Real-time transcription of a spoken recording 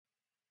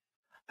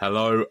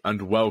Hello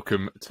and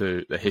welcome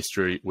to the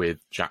History with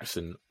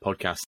Jackson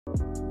podcast.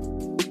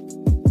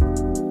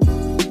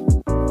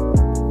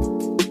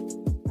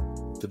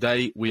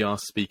 Today we are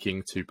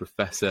speaking to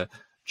Professor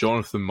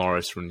Jonathan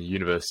Morris from the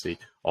University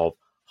of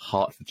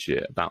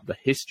Hertfordshire about the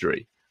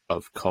history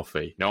of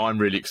coffee. Now, I'm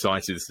really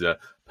excited. This is a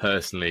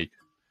personal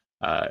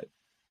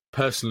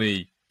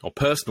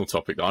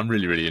topic that I'm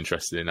really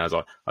interested in, as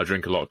I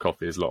drink a lot of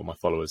coffee, as a lot of my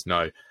followers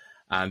know.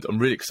 And I'm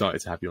really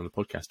excited to have you on the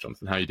podcast,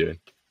 Jonathan. How are you doing?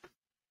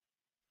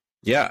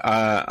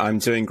 Yeah, I'm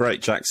doing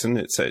great, Jackson.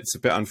 It's a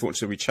bit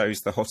unfortunate we chose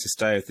the hottest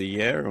day of the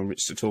year on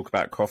which to talk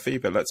about coffee,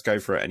 but let's go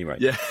for it anyway.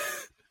 Yeah,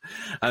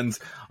 and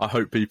I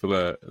hope people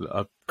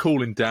are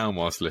cooling down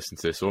whilst listening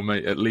to this, or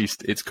at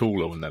least it's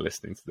cooler when they're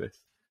listening to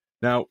this.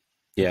 Now,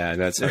 yeah,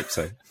 let's hope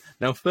so.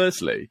 Now,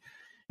 firstly,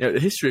 the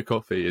history of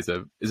coffee is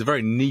a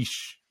very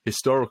niche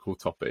historical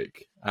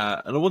topic,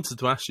 and I wanted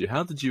to ask you,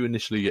 how did you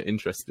initially get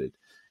interested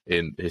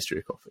in the history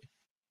of coffee?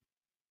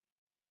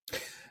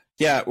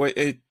 Yeah, well,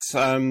 it's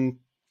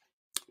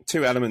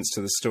two elements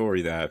to the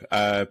story there,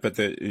 but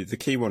the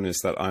key one is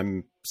that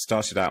I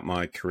started out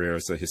my career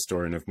as a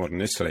historian of modern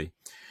Italy,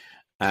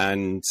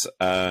 and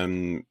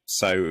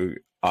so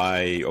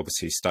I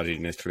obviously studied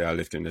in Italy. I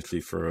lived in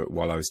Italy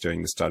while I was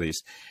doing the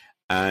studies,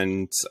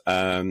 and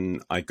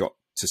I got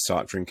to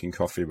start drinking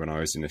coffee when I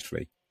was in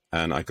Italy,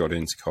 and I got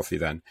into coffee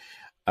then,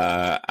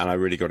 and I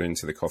really got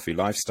into the coffee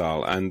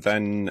lifestyle, and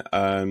then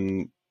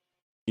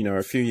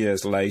a few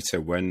years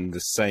later, when the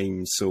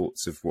same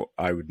sorts of what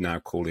I would now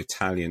call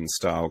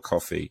Italian-style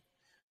coffee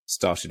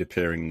started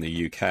appearing in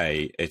the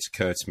UK, it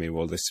occurred to me,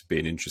 well, this would be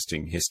an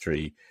interesting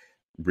history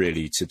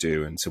really to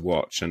do and to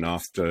watch. And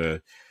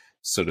after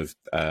sort of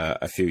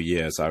a few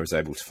years, I was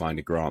able to find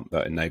a grant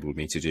that enabled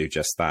me to do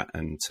just that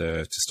and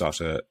to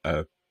start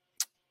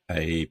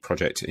a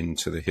project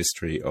into the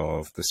history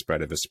of the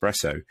spread of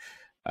espresso,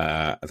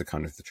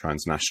 the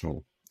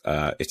transnational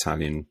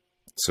Italian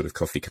sort of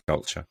coffee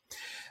culture.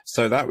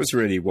 So that was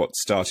really what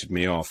started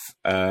me off.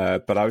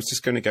 But I was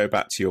just going to go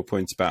back to your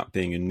point about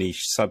being a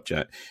niche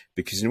subject,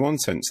 because in one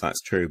sense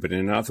that's true, but in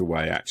another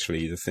way,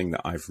 actually, the thing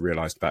that I've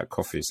realized about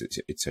coffee is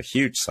it's a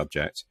huge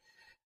subject,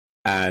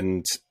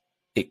 and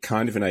it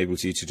kind of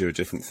enables you to do a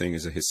different thing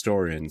as a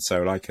historian.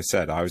 So like I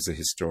said, I was a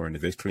historian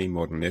of Italy,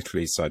 modern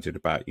Italy. So I did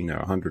about,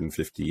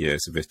 150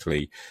 years of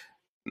Italy,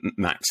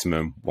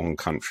 maximum one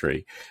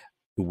country.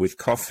 With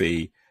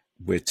coffee,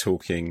 we're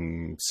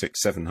talking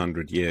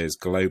 600-700 years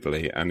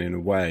globally, and in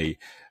a way,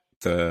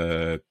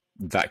 that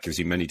gives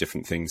you many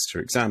different things to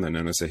examine.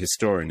 And as a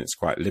historian, it's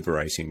quite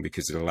liberating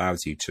because it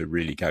allows you to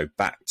really go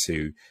back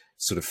to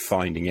sort of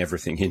finding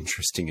everything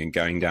interesting and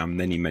going down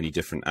many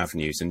different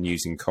avenues, and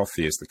using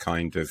coffee as the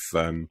kind of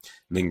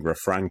lingua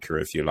franca,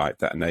 if you like,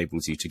 that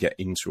enables you to get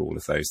into all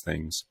of those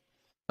things.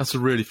 That's a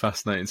really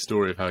fascinating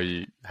story of how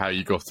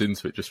you got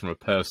into it, just from a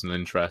personal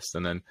interest,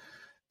 and then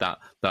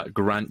that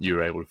grant you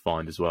were able to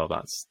find as well.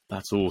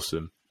 That's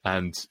awesome.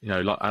 And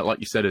like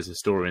you said, as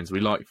historians, we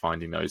like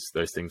finding those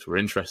things we're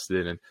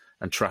interested in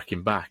and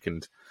tracking back.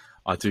 And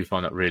I do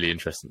find that really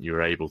interesting. You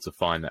were able to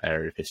find that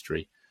area of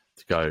history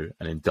to go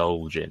and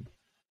indulge in.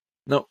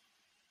 Now,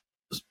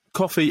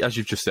 coffee, as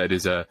you've just said,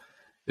 is a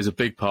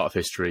big part of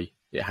history.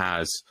 It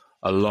has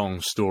a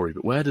long story,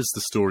 but where does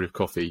the story of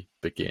coffee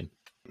begin?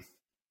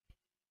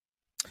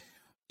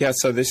 Yeah,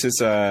 so this is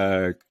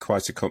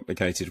quite a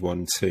complicated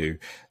one too.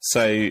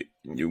 So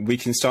we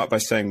can start by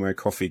saying where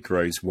coffee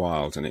grows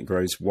wild, and it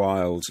grows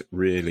wild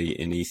really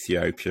in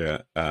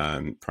Ethiopia,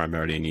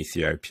 primarily in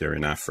Ethiopia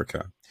in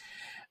Africa.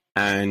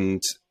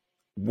 And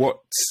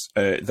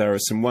there are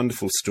some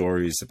wonderful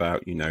stories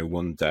about,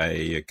 one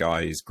day a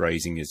guy is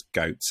grazing his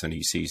goats and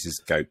he sees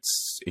his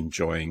goats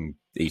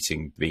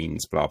eating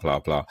beans, blah, blah,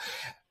 blah.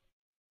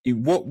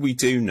 What we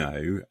do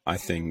know, I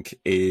think,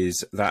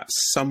 is that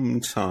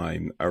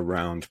sometime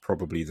around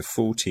probably the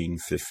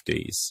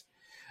 1450s,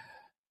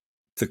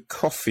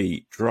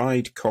 the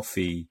dried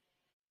coffee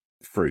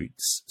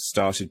fruits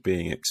started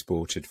being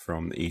exported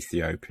from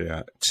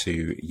Ethiopia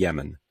to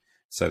Yemen.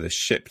 So they're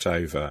shipped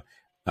over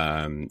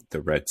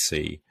the Red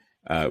Sea,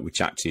 which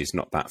actually is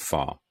not that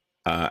far.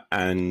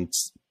 And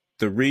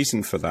the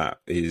reason for that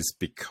is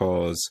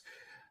because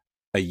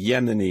a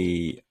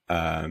Yemeni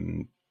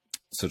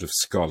sort of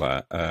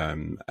scholar,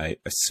 a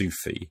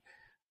Sufi,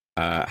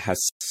 has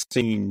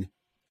seen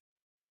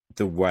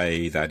the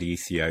way that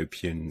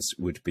Ethiopians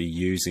would be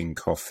using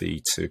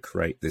coffee to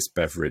create this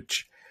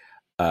beverage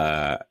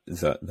that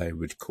they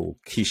would call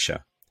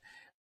kisha.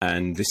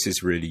 And this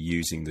is really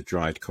using the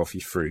dried coffee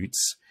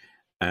fruits,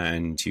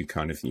 and you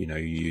kind of,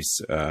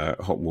 use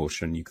hot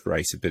water and you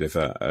create a bit of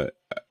a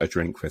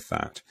drink with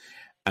that.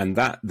 And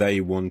that they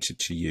wanted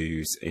to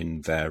use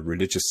in their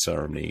religious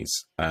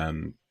ceremonies,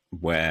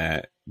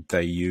 where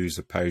they use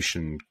a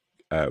potion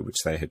which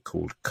they had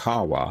called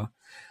kawa,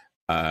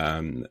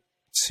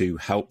 to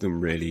help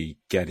them really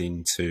get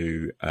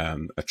into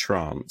a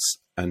trance,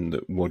 and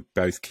would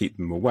both keep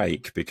them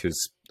awake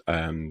because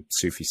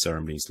Sufi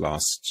ceremonies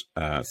last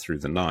through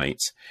the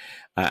night,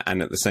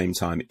 and at the same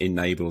time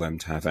enable them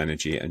to have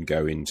energy and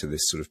go into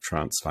this sort of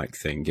trance-like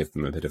thing, give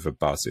them a bit of a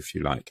buzz, if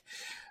you like.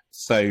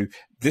 So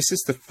this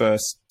is the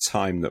first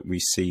time that we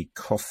see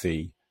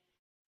coffee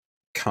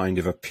kind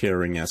of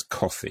appearing as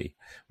coffee.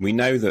 We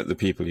know that the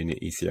people in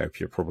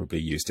Ethiopia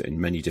probably used it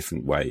in many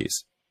different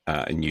ways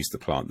and used the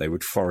plant. They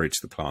would forage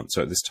the plant.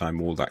 So at this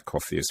time, all that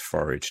coffee is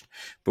foraged.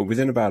 But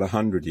within about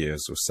 100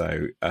 years or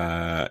so,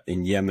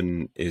 in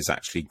Yemen is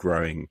actually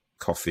growing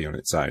coffee on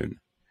its own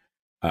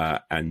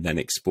and then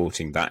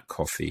exporting that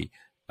coffee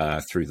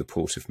through the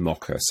port of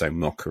Mocha. So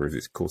Mocha, of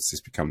course,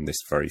 has become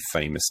this very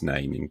famous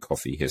name in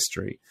coffee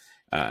history.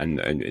 And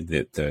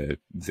the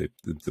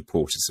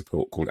port is a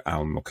port called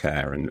Al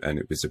Mokair, and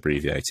it was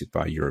abbreviated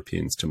by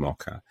Europeans to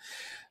Mocha.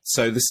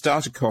 So the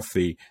start of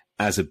coffee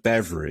as a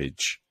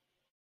beverage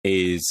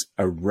is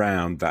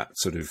around that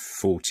sort of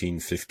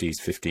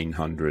 1450s,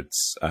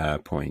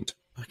 1500s point.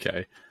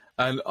 Okay.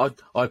 And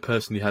I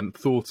personally hadn't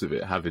thought of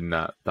it having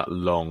that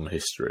long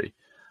history.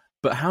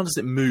 But how does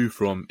it move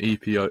from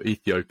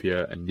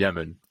Ethiopia and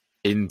Yemen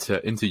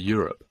into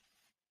Europe?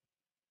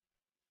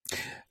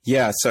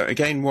 Yeah, so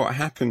again, what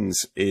happens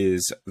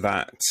is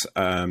that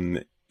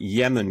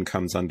Yemen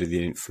comes under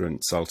the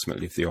influence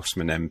ultimately of the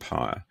Ottoman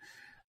Empire,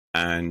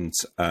 and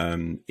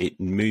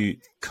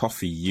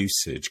coffee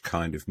usage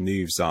kind of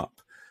moves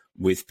up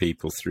with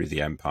people through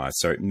the empire.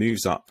 So it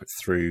moves up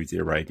through the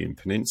Arabian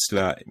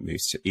Peninsula, it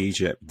moves to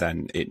Egypt,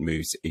 then it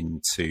moves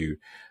into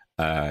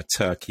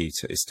Turkey,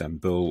 to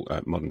Istanbul,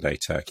 modern-day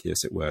Turkey,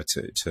 as it were,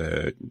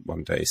 to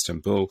modern-day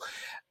Istanbul,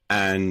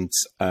 and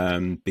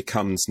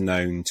becomes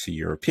known to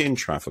European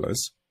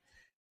travellers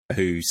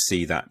who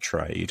see that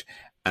trade.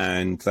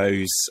 And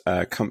those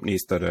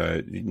companies that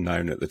are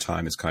known at the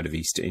time as kind of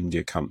East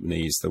India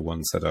companies, the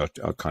ones that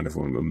are kind of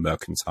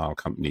mercantile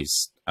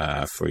companies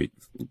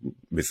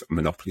with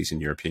monopolies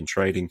in European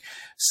trading,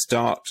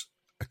 start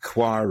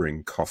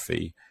acquiring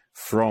coffee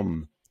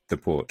from the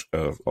port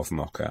of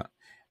Mocha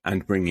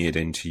and bringing it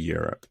into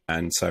Europe.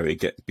 And so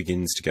it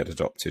begins to get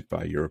adopted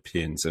by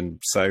Europeans. And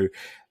so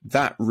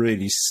that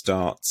really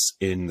starts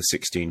in the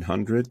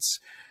 1600s.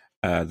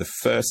 The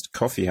first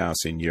coffee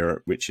house in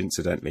Europe, which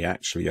incidentally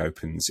actually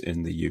opens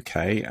in the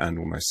UK and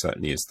almost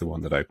certainly is the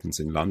one that opens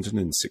in London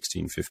in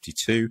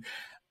 1652.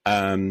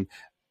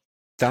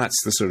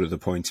 That's the sort of the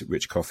point at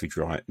which coffee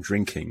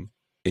drinking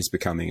is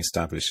becoming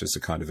established as a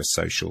kind of a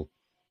social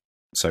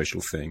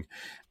thing.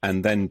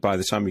 And then by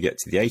the time we get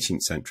to the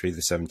 18th century,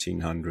 the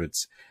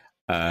 1700s,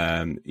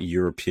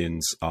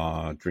 Europeans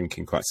are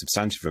drinking quite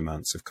substantive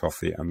amounts of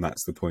coffee, and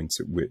that's the point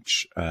at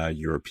which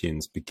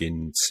Europeans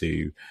begin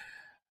to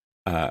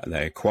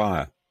they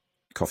acquire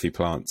coffee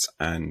plants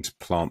and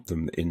plant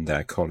them in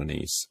their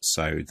colonies.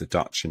 So the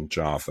Dutch in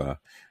Java,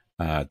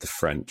 the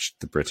French,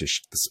 the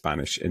British, the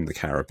Spanish in the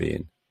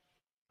Caribbean.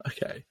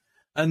 Okay.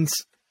 And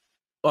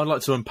I'd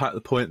like to unpack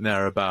the point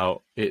there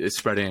about it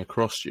spreading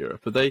across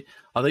Europe.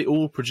 Are they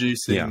all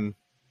producing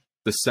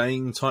the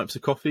same types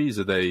of coffees?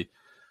 Are they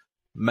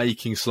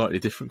making slightly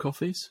different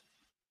coffees?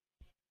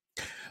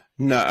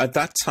 No, at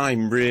that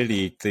time,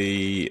 really,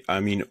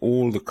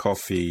 all the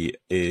coffee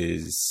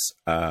is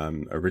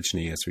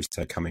originally, as we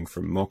say, coming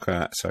from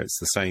Mocha. So it's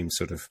the same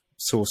sort of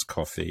source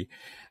coffee.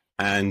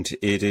 And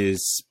it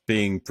is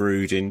being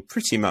brewed in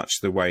pretty much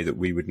the way that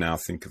we would now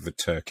think of a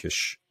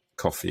Turkish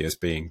coffee as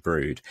being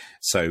brewed.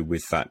 So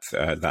with that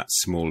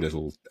small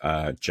little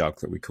jug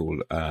that we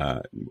call,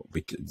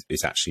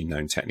 is actually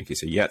known technically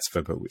as a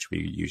yetzva, but which we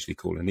usually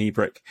call an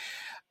ibrik,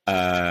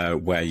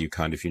 where you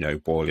kind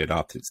of, boil it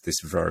up. It's this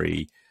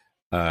very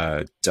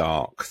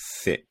dark,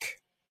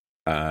 thick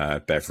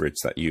beverage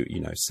that you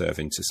serve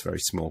into very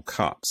small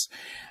cups.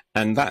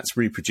 And that's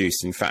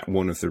reproduced. In fact,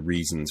 one of the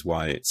reasons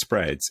why it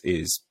spreads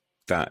is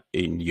that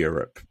in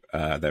Europe,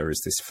 there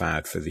is this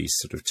fad for these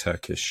sort of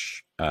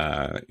Turkish,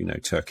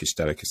 Turkish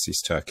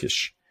delicacies,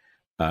 Turkish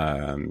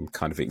kind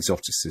of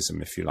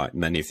exoticism, if you like.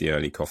 Many of the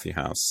early coffee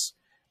house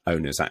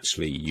owners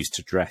actually used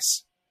to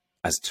dress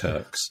as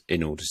Turks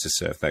in order to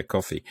serve their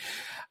coffee.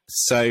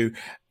 So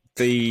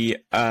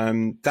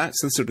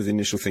that's the sort of the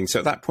initial thing. So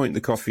at that point,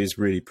 the coffee is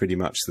really pretty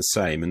much the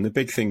same. And the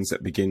big things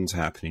that begin to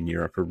happen in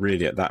Europe are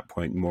really at that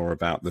point more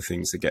about the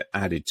things that get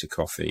added to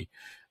coffee.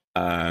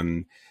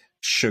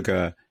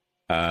 Sugar,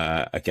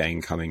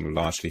 again, coming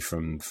largely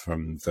from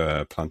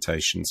the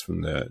plantations,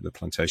 from the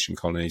plantation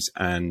colonies,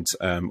 and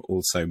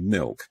also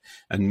milk.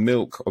 And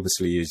milk,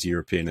 obviously, is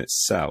European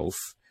itself.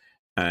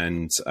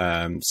 And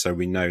so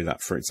we know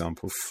that, for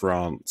example,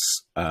 France,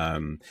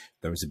 there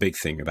was a big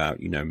thing about,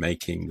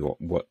 making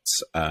what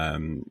a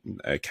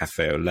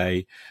café au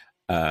lait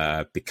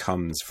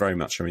becomes very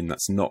much,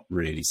 that's not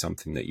really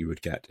something that you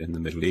would get in the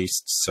Middle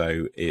East.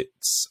 So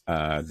it's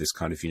this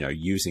kind of,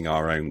 using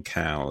our own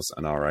cows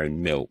and our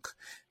own milk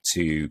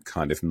to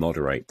kind of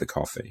moderate the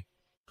coffee.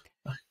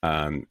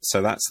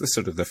 So that's the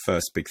sort of the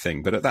first big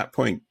thing. But at that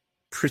point,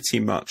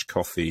 pretty much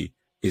coffee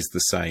is the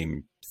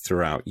same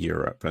throughout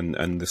Europe,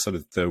 and the sort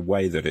of the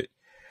way that it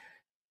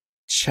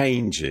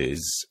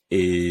changes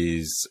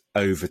is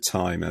over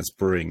time as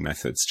brewing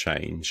methods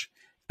change,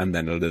 and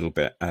then a little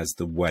bit as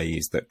the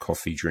ways that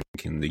coffee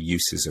drinking, the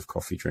uses of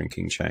coffee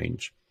drinking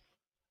change.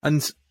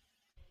 And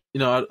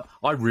I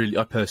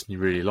personally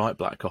really like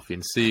black coffee,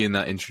 and seeing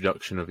that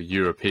introduction of a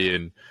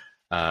European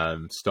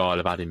style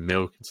of adding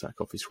milk into that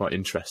coffee is quite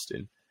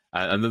interesting.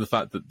 And then the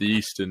fact that the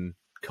Eastern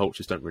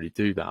cultures don't really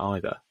do that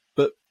either.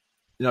 But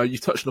you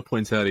touched on a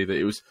point earlier that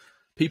it was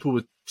people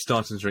were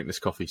starting to drink this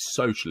coffee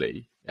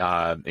socially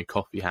in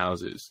coffee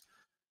houses.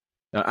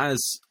 Now,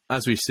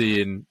 as we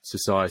see in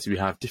society, we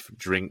have different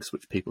drinks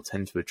which people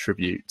tend to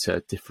attribute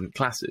to different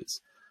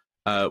classes.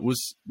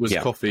 Was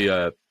coffee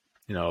a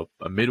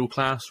middle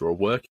class or a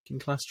working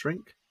class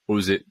drink, or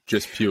was it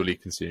just purely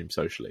consumed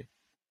socially?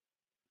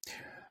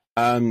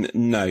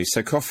 No,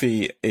 so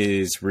coffee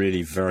is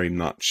really very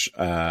much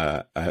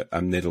a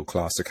middle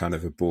class, a kind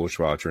of a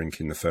bourgeois drink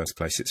in the first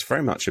place. It's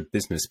very much a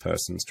business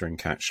person's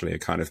drink, actually, a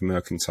kind of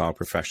mercantile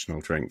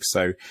professional drink.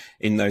 So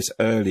in those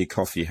early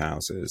coffee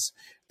houses,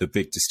 the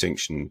big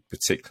distinction,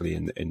 particularly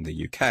in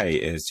the UK,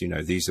 is,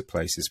 these are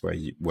places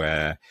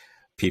where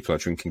people are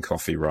drinking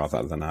coffee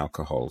rather than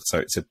alcohol. So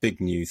it's a big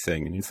new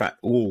thing. And in fact,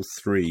 all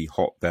three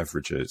hot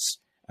beverages,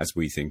 as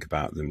we think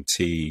about them,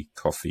 tea,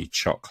 coffee,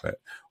 chocolate,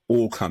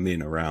 all come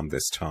in around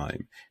this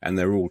time, and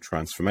they're all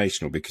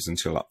transformational, because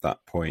until at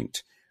that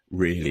point,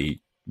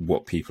 really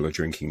what people are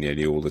drinking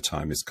nearly all the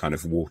time is kind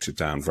of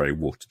very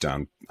watered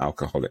down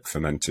alcoholic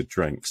fermented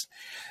drinks.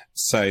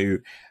 So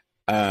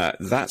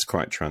that's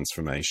quite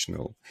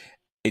transformational.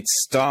 It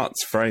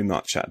starts very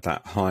much at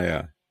that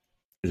higher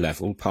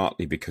level,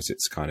 partly because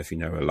it's kind of,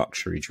 a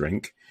luxury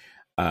drink,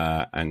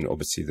 and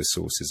obviously the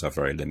sources are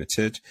very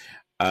limited,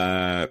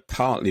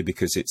 partly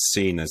because it's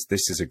seen as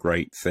this is a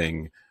great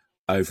thing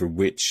over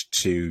which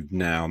to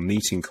now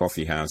meet in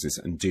coffee houses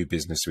and do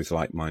business with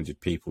like-minded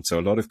people. So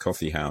a lot of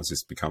coffee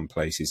houses become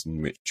places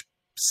in which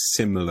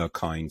similar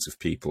kinds of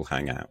people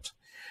hang out.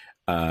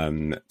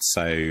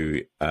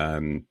 The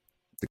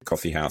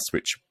coffee house,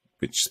 which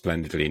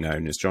splendidly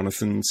known as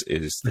Jonathan's,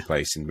 is the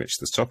place in which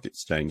the stock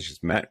exchange has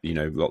met.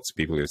 Lots of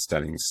people who are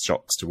selling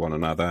stocks to one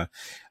another.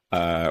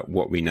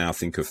 What we now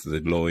think of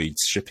the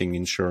Lloyd's shipping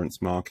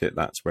insurance market,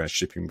 that's where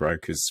Shipping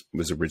Brokers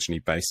was originally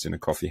based, in a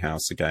coffee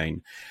house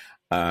again.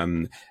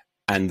 And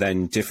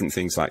then different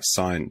things like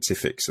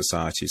scientific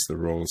societies. The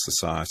Royal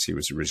Society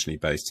was originally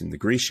based in the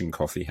Grecian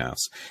coffee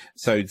house.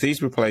 So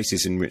these were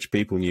places in which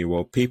people knew,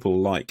 well,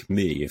 people like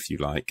me, if you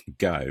like,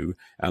 go,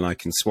 and I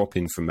can swap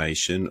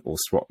information or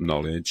swap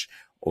knowledge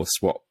or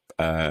swap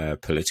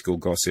political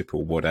gossip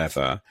or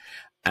whatever.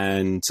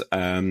 And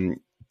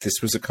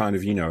this was a kind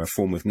of, a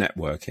form of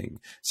networking.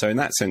 So in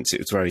that sense, it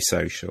was very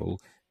social,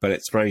 but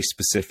it's very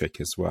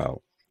specific as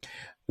well.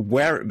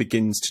 Where it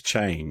begins to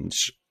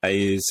change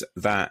is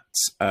that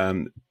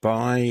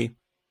by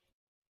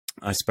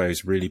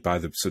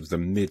the sort of the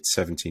mid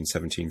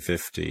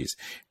 1750s,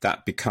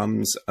 that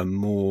becomes a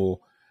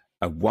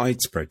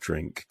widespread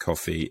drink,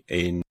 coffee,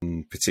 in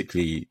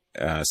particularly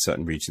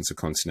certain regions of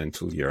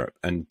continental Europe.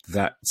 And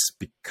that's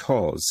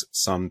because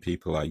some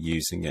people are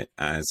using it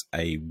as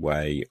a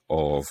way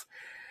of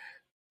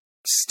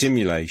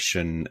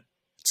stimulation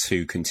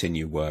to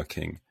continue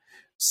working.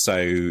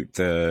 So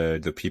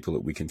the people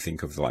that we can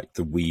think of, like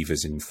the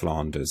weavers in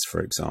Flanders,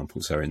 for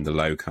example, so in the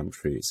Low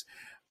Countries,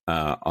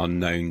 are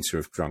known to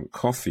have drunk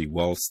coffee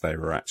whilst they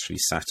were actually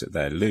sat at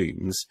their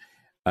looms,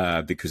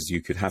 because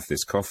you could have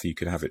this coffee, you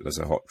could have it as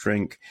a hot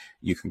drink,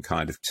 you can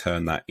kind of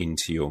turn that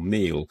into your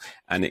meal,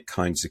 and it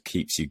kind of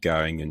keeps you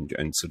going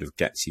and sort of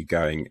gets you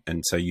going.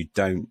 And so you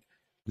don't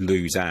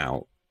lose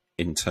out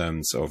in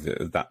terms of,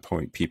 at that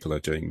point, people are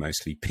doing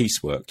mostly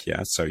piecework,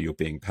 yeah? So you're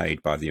being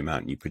paid by the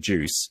amount you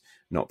produce,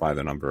 not by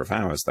the number of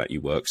hours that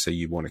you work. So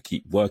you want to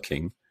keep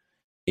working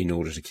in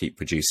order to keep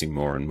producing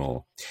more and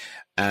more.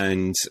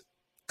 And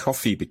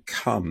coffee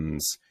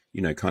becomes,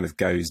 kind of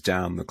goes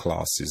down the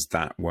classes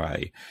that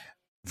way.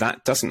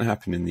 That doesn't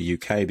happen in the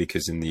UK,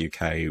 because in the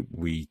UK,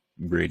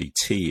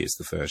 tea is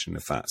the version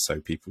of that. So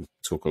people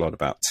talk a lot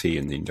about tea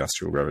in the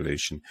Industrial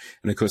Revolution.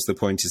 And of course, the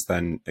point is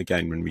then,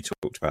 again, when we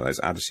talked about those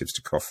additives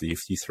to coffee,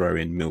 if you throw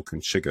in milk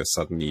and sugar,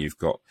 suddenly you've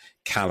got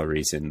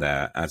calories in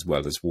there, as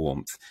well as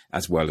warmth,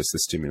 as well as the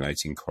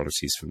stimulating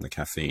qualities from the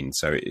caffeine.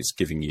 So it's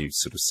giving you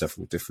sort of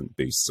several different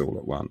boosts all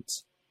at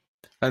once.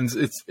 And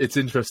it's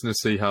interesting to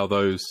see how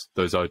those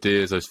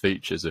ideas, those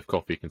features of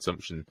coffee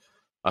consumption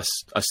are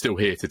still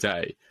here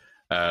today.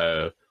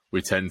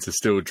 We tend to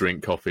still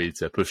drink coffee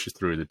to push us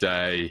through the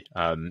day.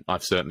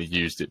 I've certainly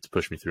used it to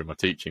push me through my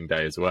teaching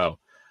day as well.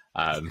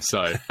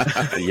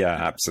 Yeah,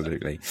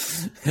 absolutely.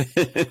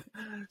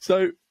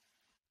 So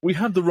we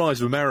had the rise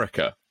of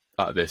America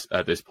at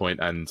this point,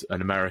 and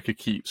America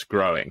keeps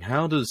growing.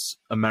 How does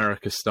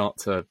America start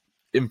to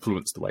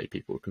influence the way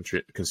people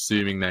are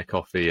consuming their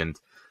coffee, and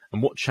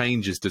what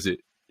changes does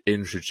it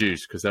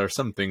introduce? Because there are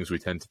some things we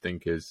tend to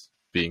think as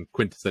being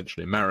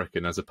quintessentially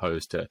American as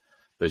opposed to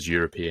those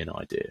European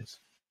ideas.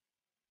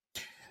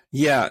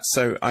 Yeah,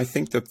 so I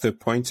think that the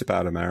point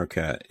about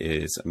America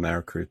is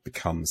America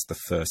becomes the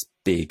first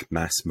big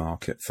mass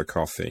market for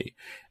coffee.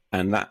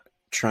 And that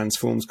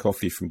transforms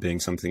coffee from being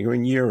something. Or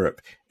in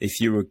Europe, if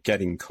you were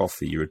getting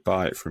coffee, you would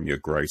buy it from your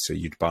grocer,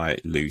 you'd buy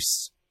it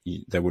loose.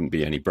 There wouldn't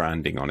be any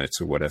branding on it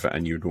or whatever,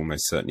 and you'd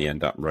almost certainly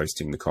end up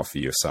roasting the coffee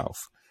yourself.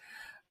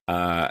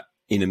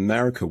 In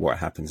America, what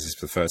happens is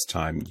for the first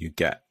time you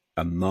get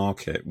a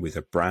market with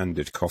a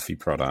branded coffee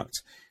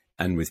product,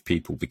 and with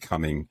people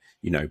becoming,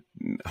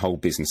 whole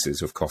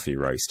businesses of coffee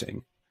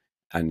roasting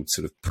and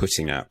sort of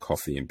putting out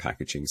coffee in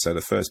packaging. So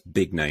the first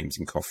big names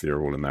in coffee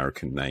are all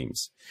American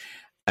names.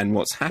 And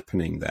what's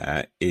happening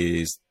there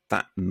is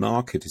that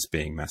market is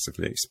being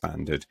massively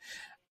expanded.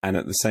 And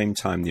at the same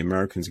time, the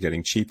Americans are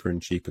getting cheaper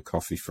and cheaper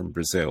coffee from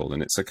Brazil.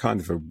 And it's a kind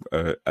of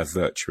a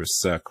virtuous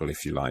circle,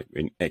 if you like,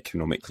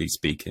 economically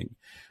speaking,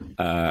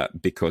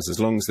 because as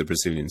long as the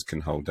Brazilians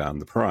can hold down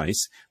the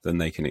price, then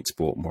they can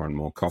export more and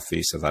more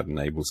coffee. So that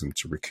enables them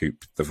to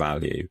recoup the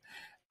value.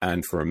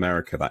 And for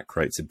America, that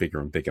creates a bigger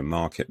and bigger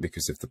market,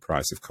 because if the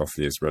price of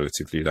coffee is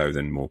relatively low,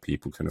 then more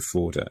people can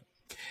afford it.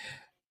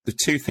 The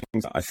two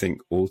things that I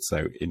think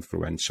also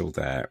influential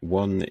there,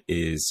 one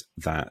is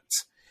that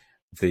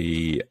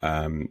the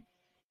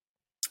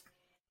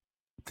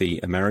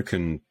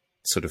American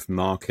sort of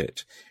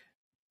market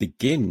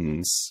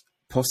begins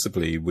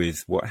possibly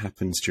with what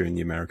happens during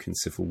the American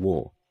Civil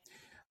War.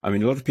 I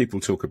mean, a lot of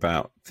people talk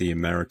about the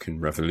American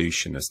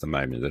Revolution as the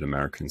moment that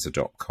Americans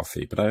adopt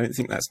coffee, but I don't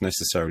think that's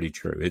necessarily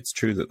true. It's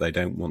true that they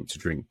don't want to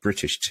drink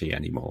British tea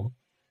anymore,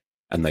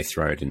 and they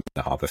throw it in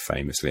the harbour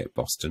famously at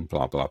Boston,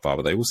 blah, blah, blah.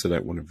 But they also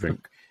don't want to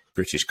drink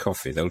British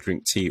coffee. They'll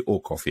drink tea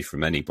or coffee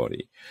from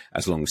anybody,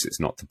 as long as it's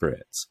not the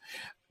Brits.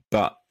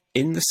 But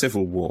in the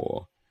Civil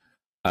War,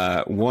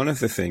 one of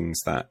the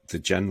things that the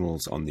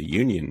generals on the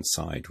Union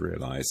side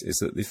realize is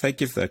that if they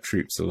give their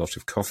troops a lot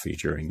of coffee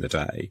during the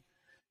day,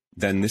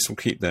 then this will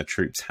keep their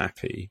troops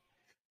happy.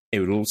 It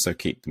will also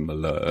keep them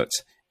alert,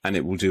 and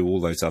it will do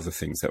all those other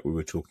things that we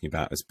were talking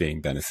about as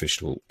being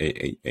beneficial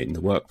in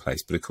the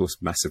workplace. But of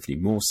course, massively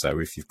more so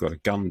if you've got a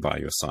gun by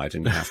your side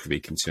and you have to be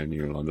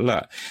continually on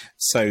alert.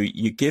 So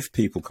you give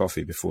people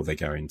coffee before they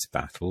go into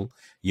battle.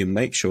 You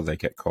make sure they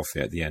get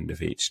coffee at the end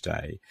of each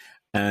day.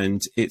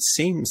 And it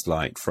seems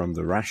like from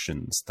the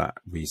rations that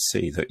we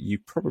see that you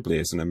probably,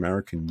 as an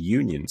American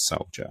Union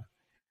soldier,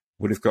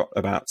 would have got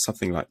about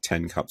something like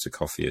 10 cups of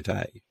coffee a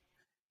day.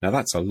 Now,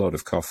 that's a lot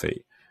of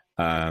coffee.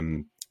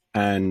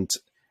 And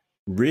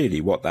really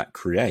what that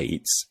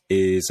creates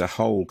is a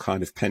whole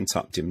kind of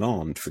pent-up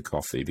demand for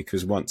coffee,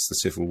 because once the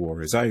Civil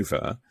War is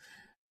over,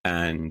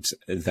 and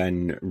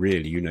then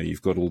really,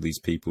 you've got all these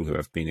people who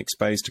have been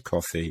exposed to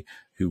coffee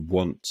who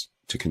want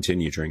to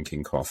continue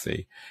drinking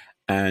coffee.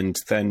 And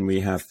then we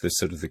have the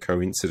sort of the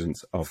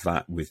coincidence of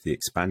that with the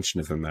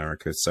expansion of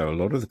America. So a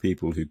lot of the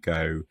people who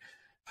go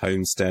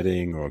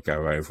homesteading or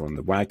go over on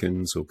the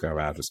wagons or go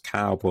out as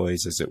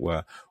cowboys, as it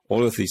were,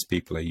 all of these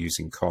people are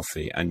using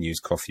coffee and use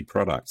coffee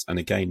products. And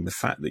again, the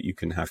fact that you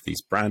can have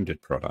these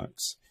branded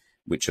products,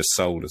 which are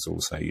sold as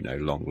also,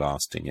 long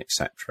lasting,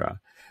 etc.,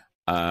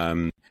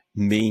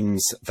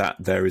 means that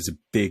there is a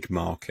big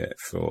market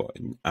for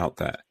out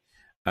there.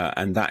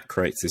 And that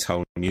creates this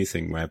whole new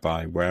thing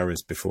whereby,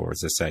 whereas before,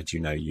 as I said,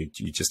 you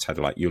just had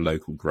like your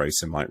local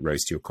grocer might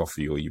roast your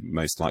coffee, or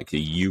most likely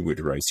you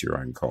would roast your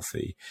own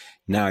coffee.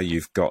 Now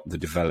you've got the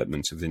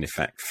development of, in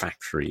effect,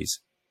 factories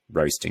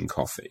roasting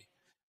coffee.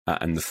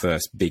 And the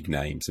first big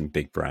names and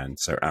big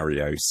brands, so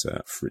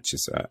Ariosa, which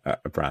is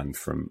a brand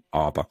from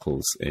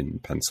Arbuckles in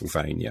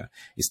Pennsylvania,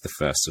 is the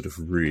first sort of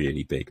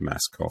really big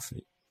mass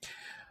coffee.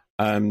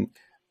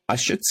 I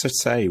should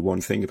say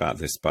one thing about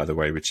this, by the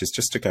way, which is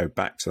just to go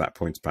back to that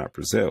point about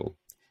Brazil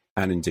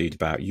and indeed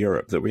about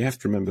Europe, that we have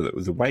to remember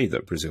that the way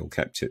that Brazil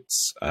kept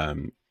its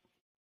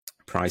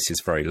prices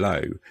very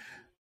low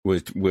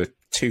were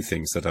two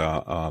things that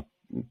are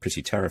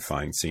pretty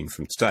terrifying seen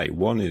from today.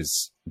 One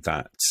is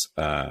that,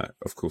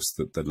 of course,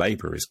 the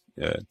labor is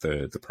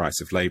the price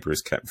of labor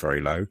is kept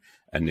very low,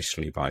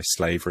 initially by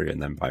slavery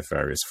and then by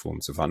various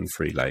forms of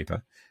unfree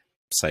labor.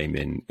 Same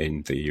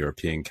in the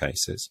European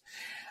cases.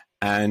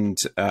 And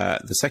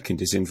the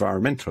second is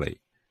environmentally,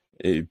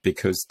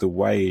 because the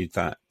way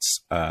that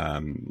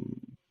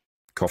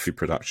coffee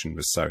production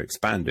was so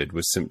expanded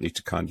was simply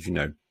to kind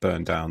of,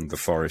 burn down the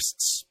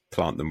forests,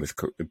 plant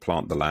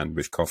the land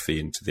with coffee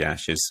into the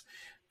ashes.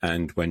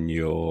 And when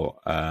your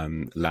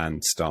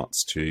land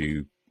starts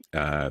to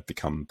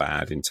become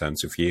bad in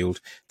terms of yield,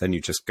 then you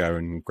just go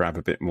and grab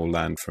a bit more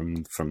land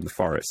from the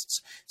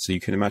forests. So you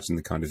can imagine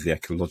the kind of the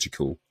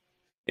ecological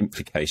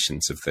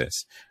implications of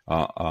this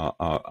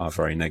are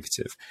very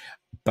negative.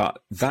 But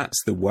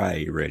that's the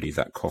way, really,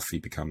 that coffee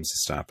becomes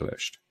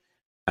established.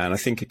 And I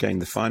think, again,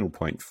 the final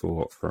point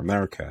for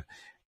America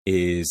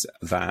is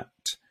that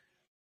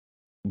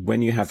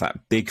when you have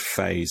that big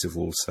phase of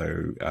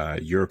also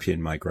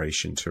European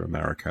migration to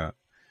America,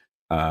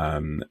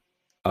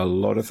 a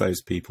lot of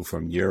those people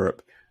from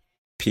Europe,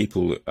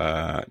 people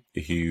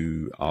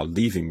who are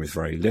leaving with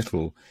very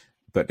little,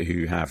 but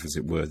who have, as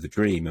it were, the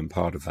dream, and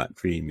part of that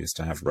dream is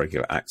to have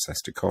regular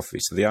access to coffee.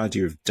 So the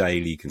idea of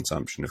daily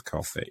consumption of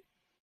coffee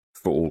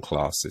for all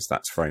classes,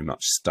 that's very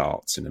much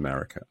starts in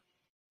America.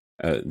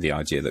 the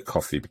idea that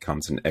coffee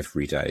becomes an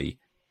everyday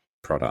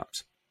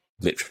product,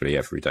 literally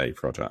everyday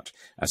product,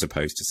 as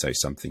opposed to, say,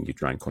 something you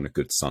drank on a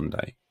good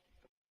Sunday.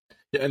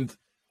 Yeah, and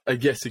I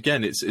guess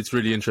again, it's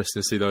really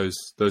interesting to see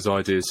those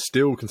ideas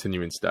still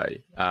continuing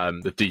today.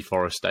 The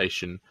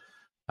deforestation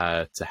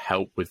to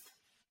help with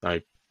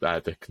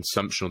the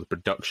consumption or the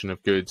production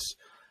of goods,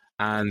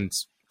 and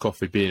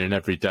coffee being an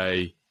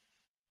everyday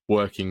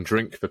working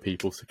drink for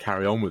people to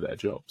carry on with their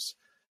jobs.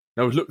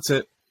 Now, we've looked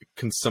at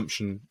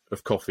consumption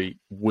of coffee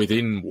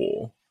within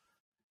war.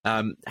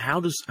 How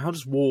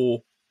does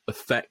war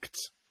affect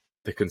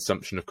the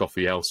consumption of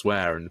coffee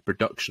elsewhere and the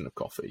production of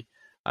coffee?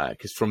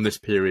 Because from this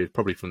period,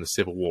 probably from the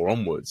Civil War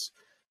onwards,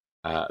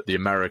 the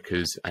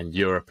Americas and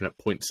Europe and at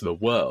points of the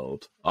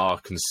world are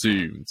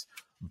consumed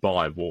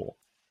by war.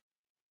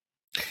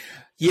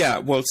 Yeah,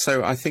 well,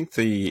 so I think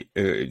the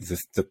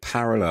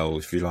parallel,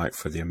 if you like,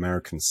 for the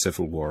American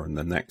Civil War and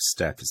the next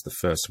step is the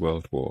First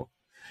World War.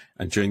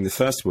 And during the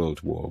First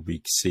World War,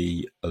 we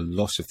see a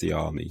lot of the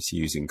armies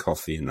using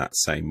coffee in that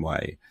same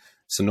way.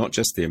 So not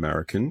just the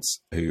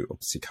Americans, who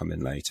obviously come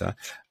in later,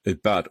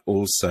 but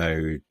also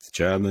the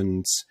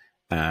Germans,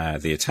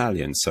 the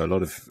Italians. So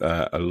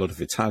a lot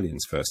of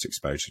Italians' first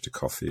exposure to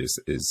coffee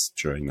is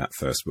during that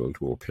First World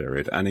War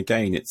period. And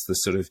again, it's the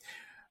sort of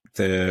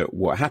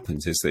what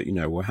happens is that,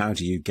 well, how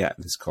do you get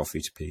this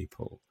coffee to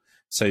people?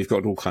 So you've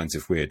got all kinds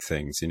of weird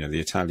things. The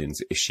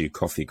Italians issue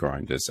coffee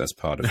grinders as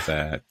part of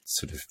their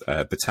sort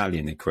of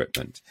battalion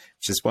equipment,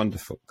 which is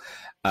wonderful.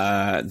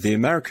 The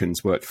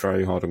Americans worked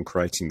very hard on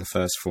creating the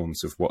first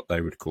forms of what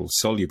they would call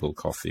soluble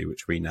coffee,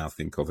 which we now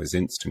think of as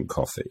instant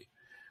coffee.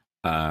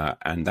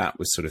 And that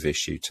was sort of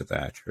issued to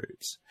their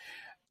troops.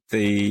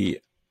 The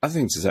other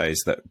thing to say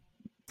is that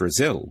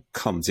Brazil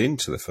comes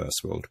into the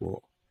First World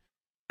War.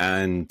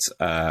 And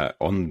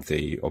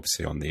obviously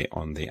on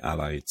the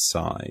Allied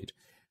side,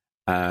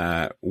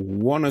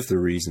 one of the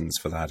reasons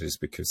for that is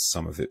because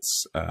some of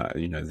its,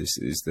 this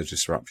is the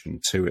disruption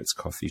to its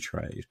coffee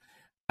trade.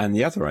 And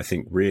the other, I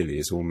think, really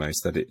is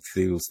almost that it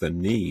feels the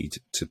need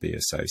to be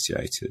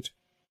associated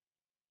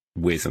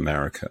with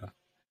America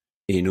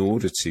in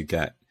order to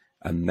get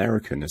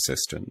American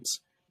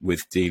assistance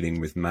with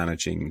dealing with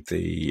managing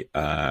the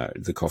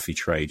coffee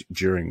trade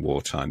during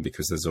wartime,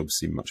 because there's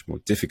obviously much more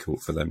difficult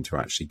for them to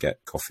actually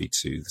get coffee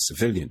to the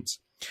civilians.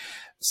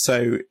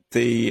 So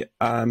the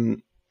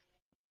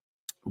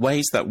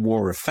ways that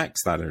war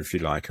affects that, if you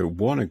like, are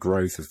one, a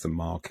growth of the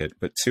market,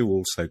 but two,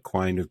 also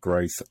kind of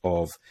growth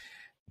of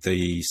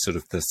the sort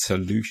of the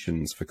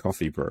solutions for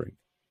coffee brewing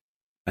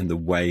and the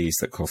ways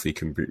that coffee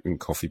can be, and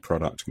coffee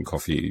product and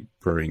coffee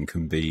brewing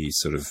can be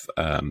sort of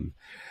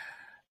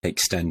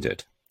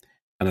extended.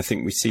 And I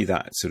think we see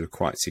that sort of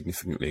quite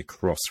significantly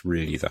across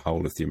really the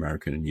whole of the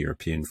American and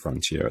European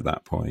frontier at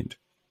that point.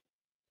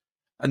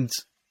 And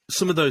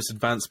some of those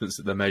advancements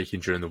that they're making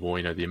during the war,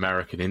 the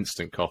American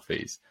instant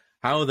coffees,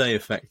 how are they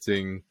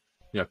affecting,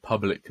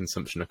 public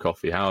consumption of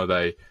coffee? How are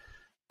they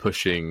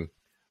pushing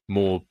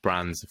more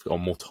brands or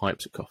more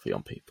types of coffee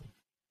on people?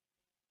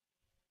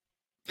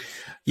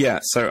 Yeah,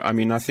 so I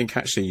mean, I think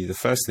actually the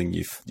first thing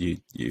you've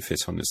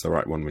hit on is the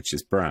right one, which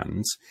is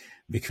brands,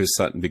 because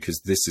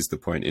this is the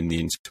point in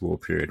the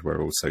interwar period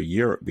where also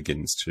Europe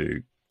begins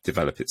to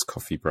develop its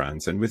coffee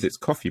brands, and with its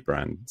coffee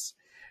brands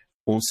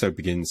also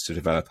begins to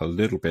develop a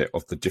little bit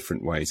of the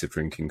different ways of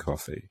drinking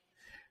coffee,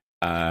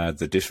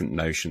 the different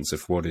notions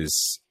of what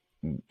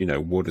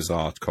does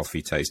our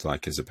coffee taste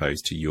like as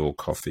opposed to your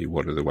coffee?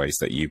 What are the ways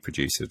that you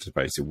produce it as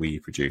opposed to we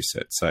produce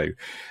it? So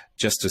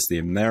just as the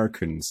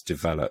Americans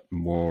develop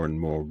more and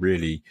more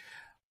really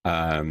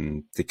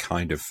the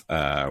kind of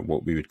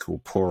what we would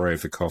call pour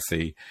over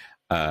coffee,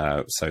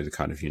 so the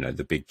kind of,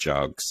 the big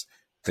jugs,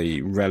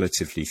 the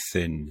relatively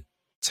thin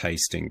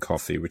tasting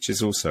coffee, which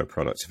is also a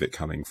product of it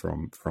coming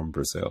from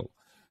Brazil.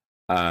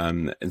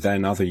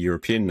 Then other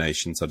European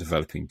nations are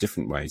developing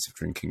different ways of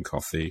drinking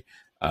coffee,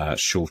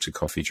 shorter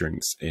coffee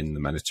drinks in the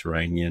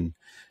Mediterranean,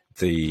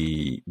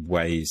 the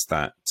ways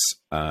that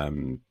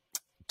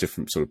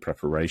different sort of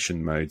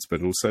preparation modes,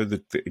 but also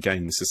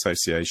again, this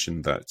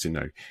association that,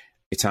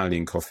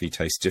 Italian coffee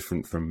tastes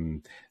different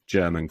from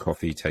German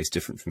coffee, tastes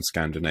different from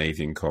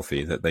Scandinavian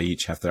coffee, that they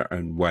each have their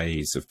own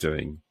ways of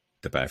doing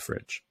the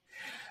beverage.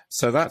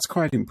 So that's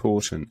quite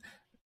important.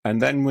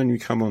 And then when we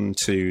come on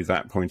to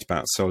that point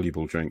about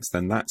soluble drinks,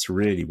 then that's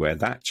really where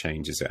that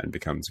changes it and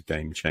becomes a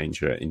game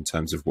changer in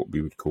terms of what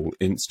we would call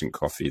instant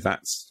coffee.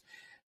 That's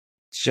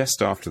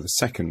just after the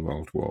Second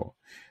World War,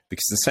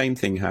 because the same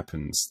thing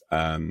happens.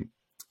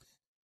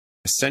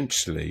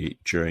 Essentially,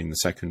 during the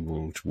Second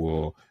World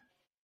War,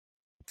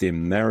 the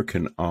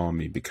American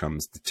army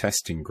becomes the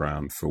testing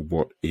ground for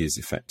what is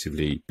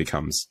effectively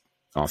becomes,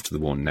 after the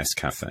war,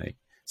 Nescafe.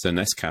 So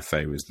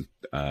Nescafe was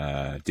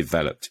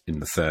developed in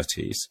the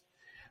 30s.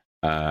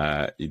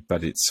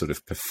 But it's sort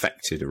of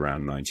perfected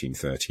around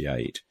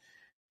 1938.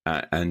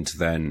 And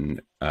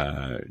then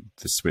the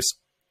Swiss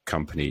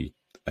company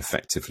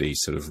effectively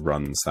sort of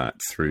runs that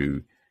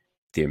through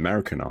the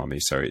American army,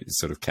 so it's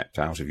sort of kept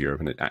out of Europe,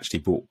 and it actually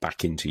brought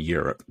back into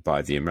Europe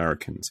by the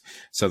Americans.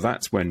 So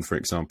that's when, for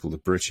example, the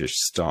British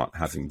start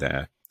having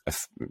their,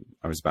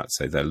 I was about to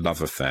say, their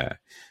love affair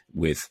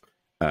with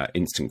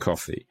instant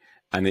coffee.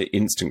 And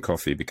instant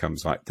coffee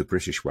becomes like the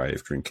British way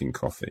of drinking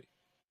coffee.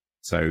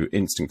 So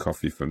instant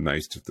coffee for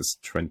most of the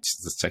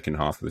second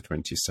half of the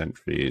 20th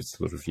century is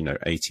sort of,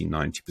 80,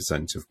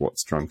 90% of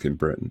what's drunk in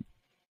Britain.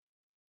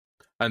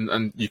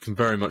 And you can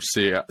very much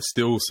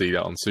still see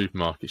that on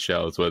supermarket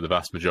shelves, where the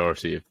vast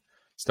majority of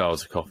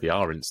styles of coffee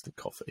are instant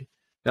coffee.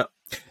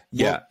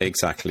 Yeah,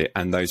 exactly.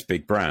 And those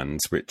big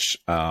brands, which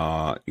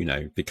are,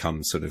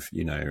 become sort of,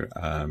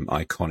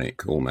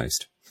 iconic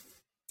almost.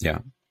 Yeah.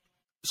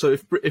 So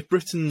if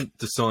Britain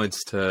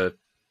decides to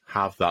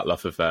have that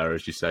love affair,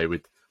 as you say,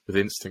 with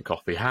instant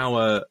coffee, how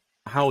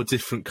are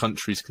different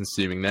countries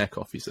consuming their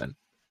coffees then?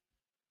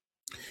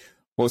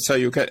 Well, so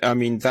you'll get,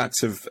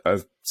 that's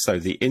so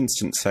the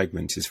instant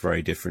segment is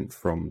very different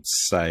from,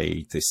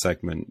 say, the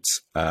segment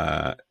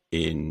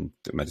in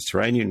the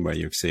Mediterranean, where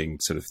you're seeing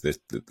sort of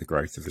the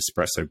growth of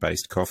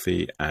espresso-based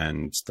coffee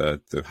and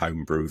the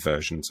homebrew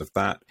versions of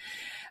that.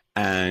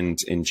 And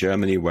in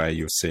Germany, where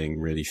you're seeing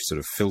really sort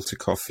of filter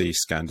coffee,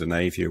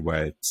 Scandinavia,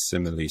 where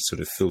similarly sort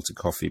of filter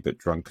coffee, but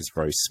drunk as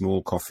very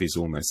small coffees,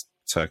 almost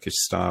Turkish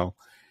style.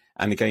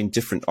 And again,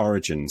 different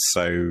origins.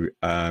 So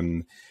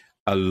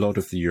a lot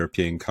of the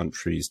European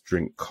countries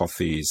drink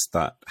coffees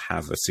that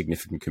have a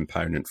significant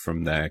component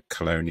from their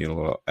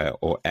colonial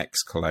or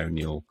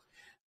ex-colonial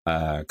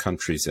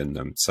countries in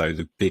them. So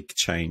the big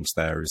change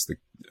there is the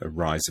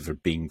rise of a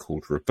bean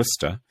called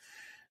Robusta.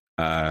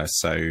 All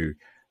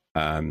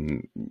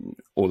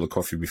the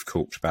coffee we've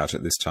talked about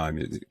at this time,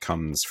 it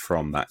comes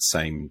from that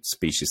same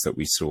species that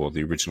we saw,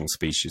 the original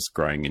species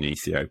growing in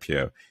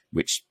Ethiopia,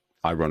 which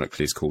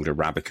ironically is called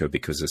Arabica,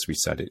 because, as we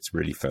said, it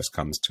really first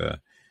comes to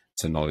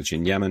knowledge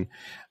in Yemen.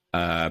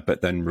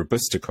 But then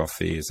Robusta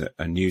coffee is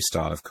a new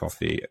style of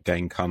coffee,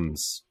 again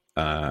comes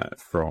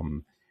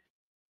from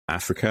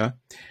Africa,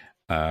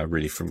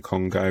 really from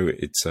Congo.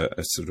 It's a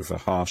sort of a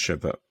harsher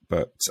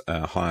but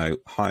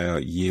higher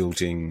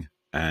yielding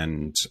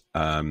and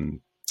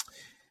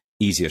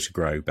easier to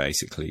grow,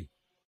 basically,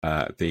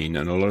 bean.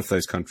 And a lot of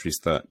those countries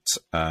that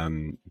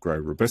grow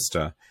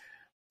Robusta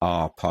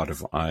are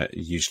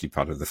usually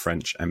part of the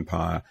French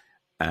Empire,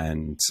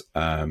 and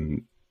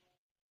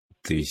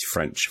the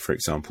French, for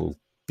example,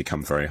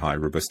 become very high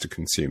Robusta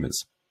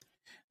consumers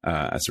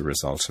as a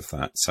result of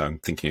that. So I'm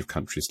thinking of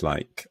countries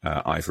like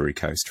Ivory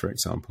Coast, for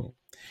example.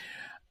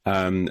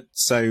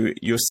 So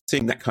you're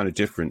seeing that kind of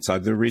difference.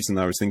 The reason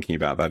I was thinking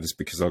about that is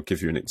because I'll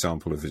give you an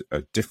example of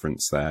a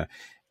difference there.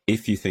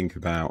 If you think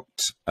about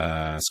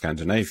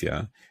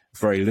Scandinavia,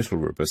 very little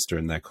Robusta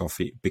in their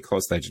coffee,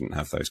 because they didn't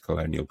have those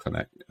colonial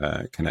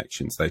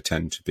connections. They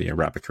tend to be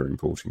Arabica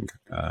importing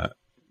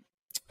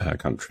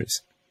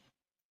countries.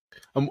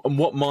 And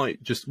what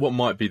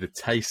might be the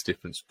taste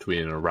difference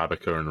between an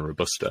Arabica and a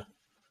Robusta?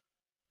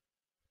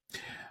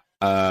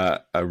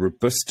 A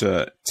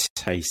Robusta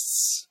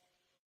tastes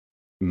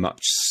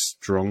much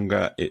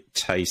stronger. It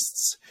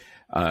tastes,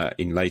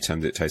 in lay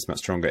terms, it tastes much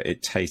stronger.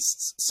 It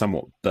tastes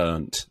somewhat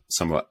burnt,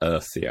 somewhat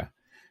earthier.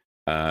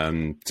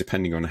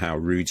 Depending on how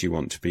rude you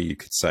want to be, you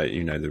could say,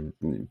 the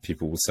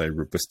people will say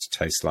Robusta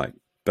tastes like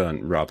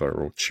burnt rubber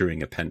or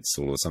chewing a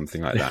pencil or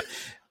something like that.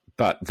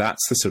 But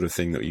that's the sort of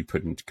thing that you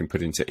can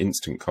put into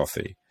instant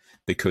coffee,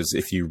 because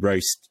if you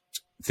roast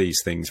these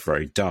things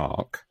very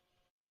dark,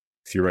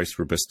 if you roast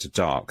Robusta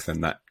dark,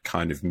 then that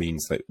kind of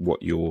means that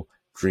what you're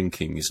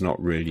drinking is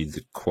not really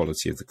the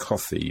quality of the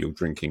coffee, you're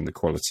drinking the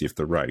quality of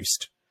the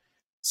roast.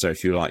 So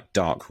if you like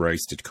dark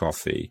roasted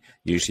coffee,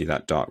 usually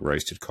that dark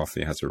roasted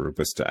coffee has a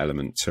Robusta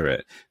element to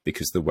it,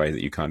 because the way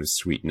that you kind of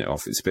sweeten it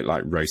off, it's a bit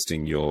like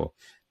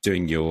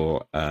doing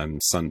your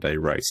Sunday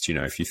roast.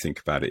 If you think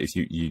about it, if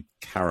you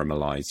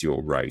caramelize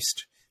your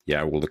roast,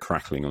 all the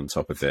crackling on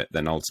top of it,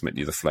 then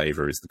ultimately the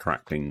flavor is the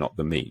crackling, not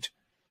the meat.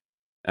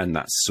 And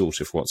that's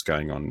sort of what's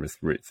going on with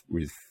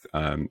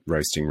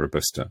roasting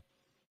Robusta.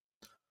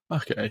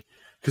 Okay,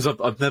 because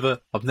I've never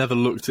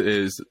looked at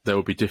it as there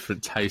will be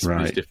different tastes for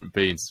these different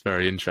beans. It's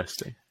very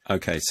interesting.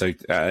 Okay, so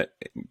a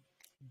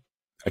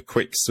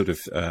quick sort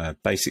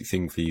of basic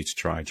thing for you to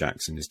try,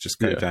 Jackson, is just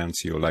go down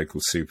to your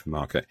local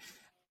supermarket,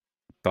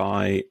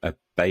 buy a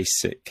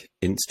basic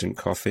instant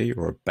coffee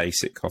or a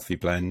basic coffee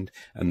blend,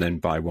 and then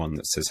buy one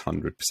that says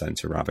 100%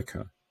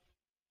 Arabica.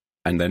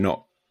 And they're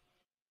not,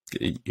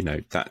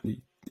 that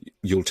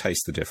you'll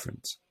taste the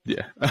difference.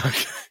 Yeah,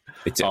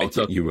 okay.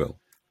 You will.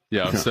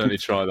 Yeah, I'll certainly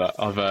try that.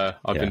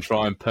 I've been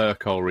trying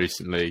Percol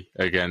recently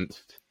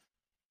against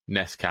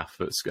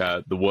Nescafé,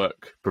 the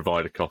work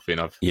provider coffee,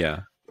 and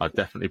I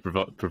definitely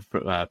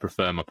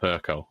prefer my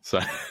Percol.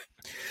 So,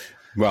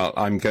 well,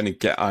 I'm going to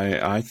get.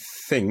 I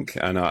think,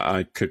 and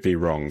I could be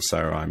wrong, so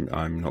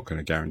I'm not going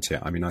to guarantee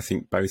it. I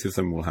think both of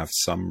them will have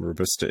some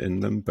Robusta in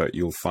them, but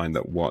you'll find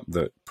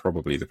that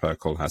probably the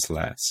Percol has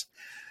less.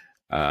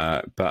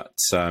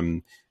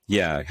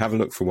 Have a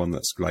look for one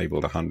that's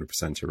labelled 100%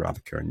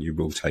 Arabica, and you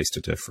will taste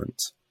a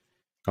difference.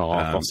 Oh,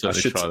 I'll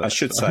certainly try that. I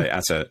should say,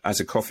 as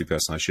a coffee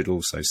person, I should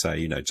also say,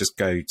 you know, just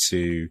go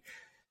into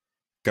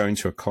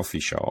a coffee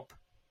shop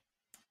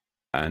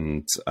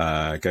and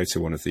go to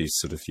one of these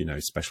sort of, you know,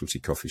 specialty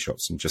coffee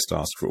shops and just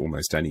ask for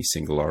almost any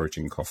single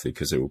origin coffee,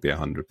 because it will be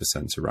 100%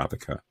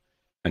 Arabica,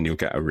 and you'll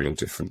get a real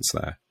difference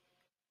there.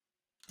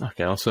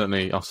 Okay, I'll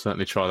certainly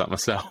try that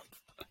myself.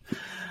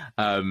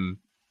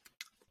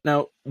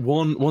 Now,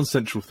 one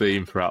central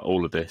theme throughout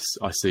all of this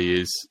I see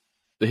is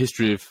the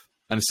history of,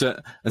 and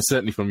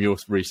certainly from your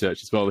research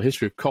as well, the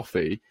history of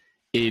coffee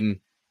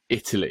in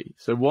Italy.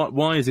 So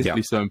why is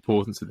Italy so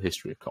important to the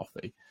history of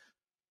coffee?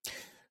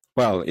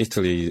 Well,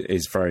 Italy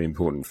is very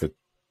important for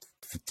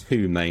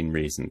two main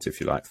reasons, if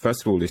you like.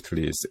 First of all,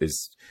 Italy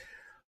is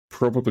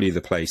probably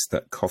the place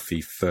that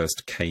coffee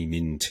first came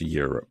into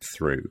Europe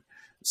through.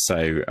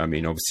 So, I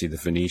mean, obviously the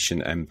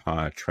Venetian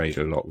Empire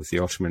traded a lot with the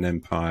Ottoman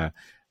Empire,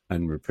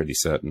 and we're pretty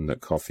certain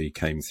that coffee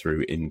came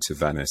through into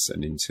Venice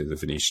and into the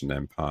Venetian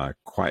Empire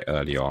quite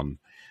early on,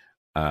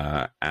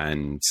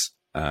 and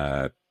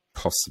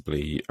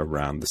possibly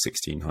around the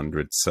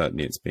 1600s.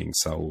 Certainly it's being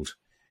sold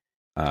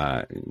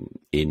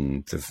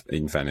in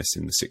Venice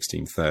in the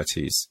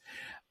 1630s.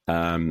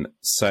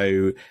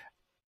 So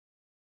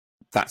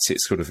that's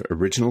its sort of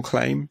original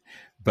claim.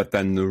 But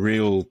then the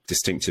real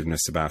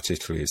distinctiveness about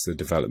Italy is the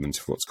development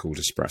of what's called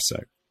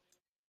espresso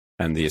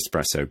and the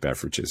espresso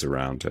beverages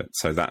around it.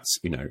 So that's,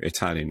 you know,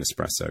 Italian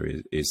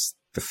espresso is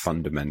the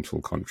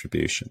fundamental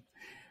contribution.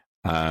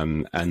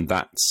 And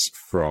that's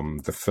from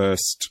the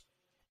first,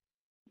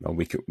 well,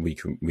 we can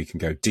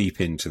go deep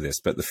into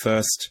this, but the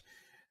first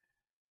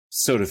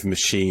sort of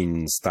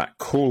machines that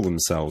call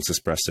themselves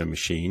espresso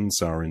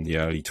machines are in the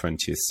early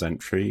 20th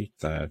century.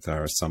 There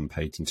are some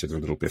patented a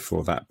little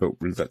before that, but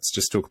let's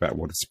just talk about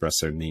what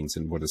espresso means.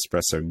 And what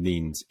espresso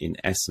means, in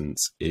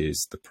essence,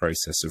 is the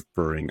process of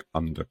brewing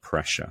under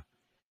pressure.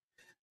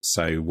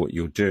 So what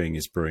you're doing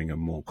is brewing a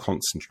more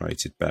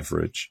concentrated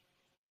beverage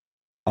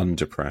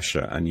under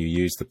pressure, and you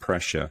use the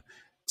pressure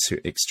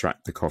to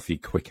extract the coffee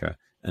quicker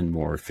and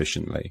more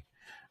efficiently.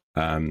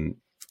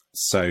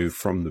 So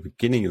from the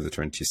beginning of the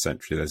 20th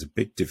century, there's a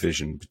big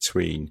division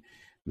between,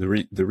 the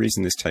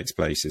reason this takes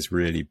place is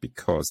really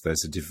because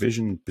there's a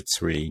division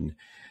between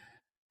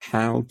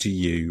how do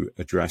you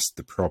address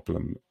the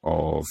problem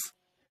of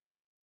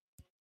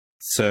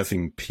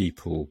serving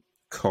people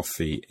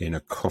coffee in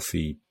a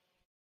coffee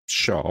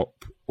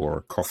shop or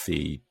a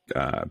coffee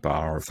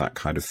bar, of that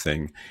kind of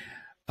thing,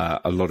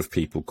 a lot of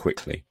people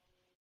quickly.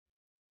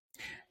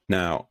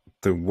 Now,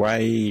 the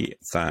way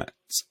that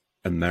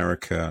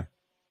America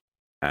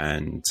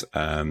and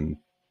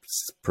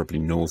probably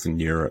Northern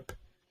Europe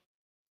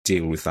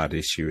deal with that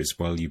issue is,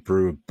 well, you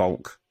brew a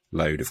bulk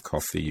load of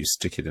coffee, you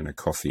stick it in a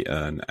coffee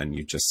urn, and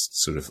you just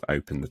sort of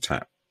open the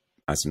tap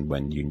as and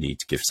when you need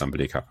to give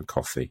somebody a cup of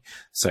coffee.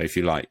 So if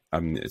you like,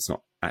 it's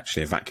not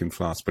actually a vacuum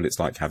flask, but it's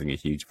like having a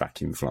huge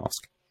vacuum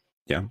flask.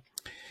 Yeah.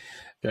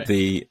 Okay.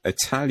 The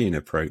Italian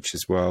approach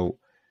is, well,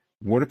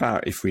 what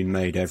about if we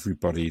made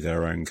everybody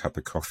their own cup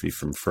of coffee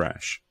from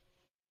fresh?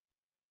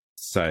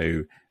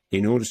 So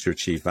in order to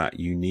achieve that,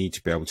 you need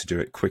to be able to do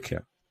it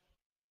quicker.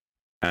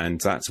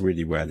 And that's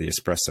really where the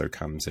espresso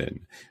comes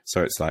in.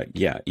 So it's like,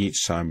 yeah,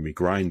 each time we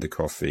grind the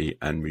coffee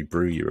and we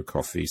brew you a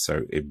coffee,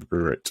 so it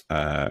brew it,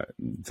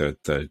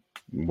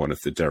 one of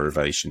the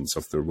derivations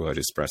of the word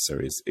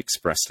espresso is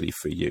expressly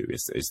for you,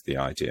 is the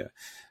idea.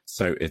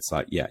 So it's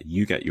like, yeah,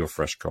 you get your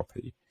fresh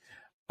copy.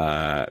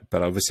 But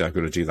obviously I've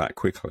got to do that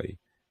quickly,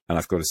 and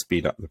I've got to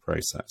speed up the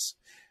process.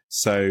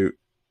 So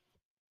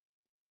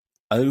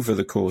over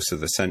the course of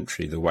the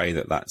century, the way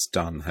that that's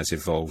done has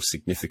evolved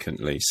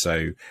significantly.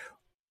 So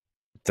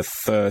the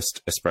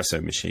first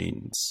espresso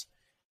machines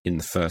in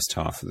the first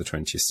half of the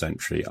 20th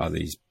century are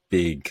these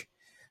big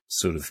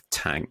sort of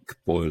tank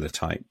boiler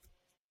type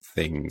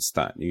things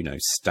that, you know,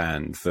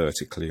 stand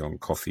vertically on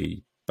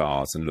coffee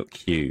bars and look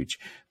huge.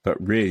 But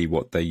really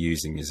what they're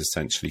using is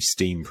essentially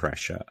steam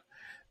pressure.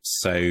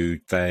 So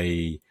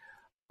they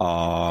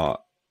are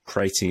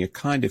creating a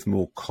kind of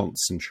more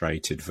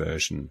concentrated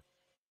version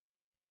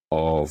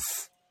of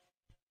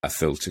a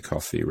filter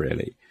coffee,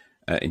 really.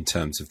 In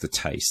terms of the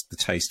taste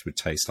would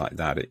taste like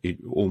that. It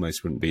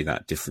almost wouldn't be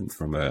that different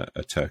from a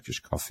Turkish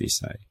coffee,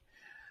 say.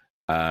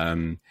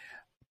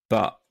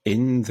 But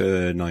in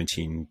the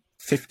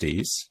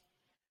 1950s,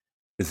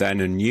 then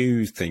a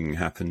new thing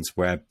happens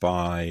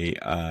whereby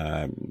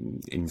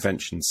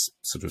inventions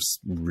sort of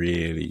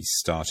really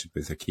started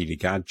with Achille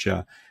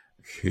Gaggia,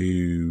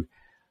 who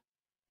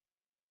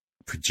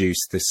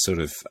produced this sort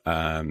of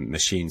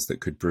machines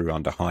that could brew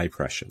under high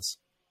pressures.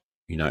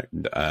 You know,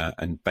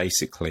 and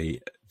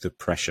basically the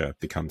pressure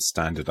becomes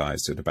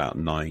standardized at about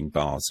 9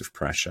 bars of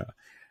pressure.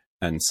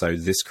 And so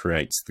this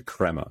creates the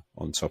crema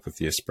on top of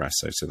the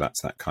espresso. So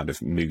that's that kind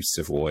of mousse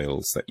of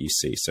oils that you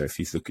see. So if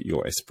you look at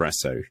your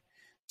espresso,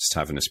 just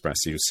have an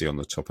espresso, you'll see on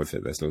the top of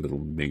it, there's a little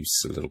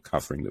mousse, a little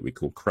covering that we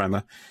call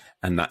crema.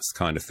 And that's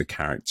kind of the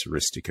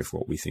characteristic of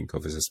what we think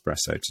of as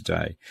espresso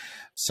today.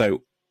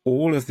 So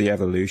all of the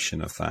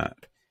evolution of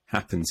that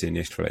happens in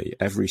Italy.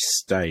 Every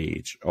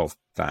stage of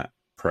that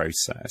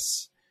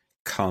process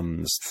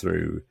comes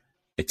through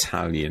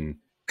Italian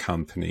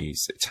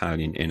companies,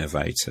 Italian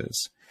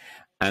innovators,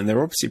 and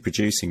they're obviously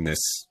producing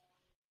this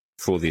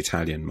for the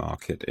Italian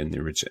market in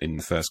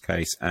the first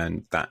case,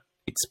 and that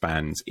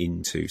expands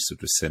into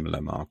sort of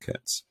similar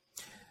markets.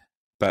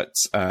 But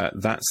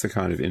that's the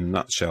kind of, in a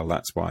nutshell,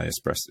 that's why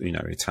espresso,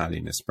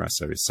 Italian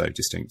espresso is so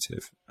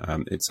distinctive.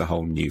 It's a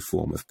whole new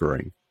form of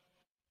brewing.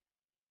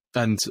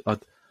 And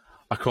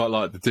I quite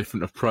like the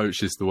different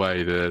approaches, the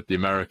way the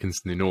Americans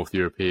and the North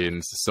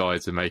Europeans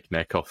decide to make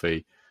their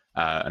coffee,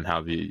 and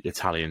how the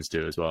Italians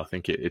do as well. I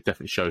think it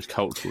definitely shows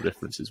cultural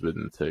differences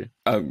within the two.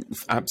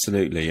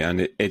 Absolutely.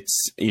 And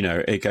it's,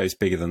 it goes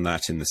bigger than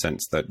that, in the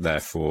sense that,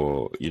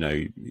 therefore,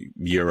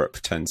 Europe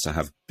tends to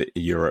have,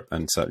 Europe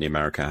and certainly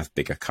America have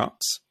bigger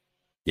cups.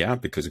 Yeah,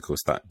 because of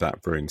course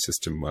that brewing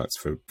system works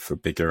for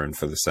bigger, and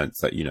for the sense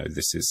that,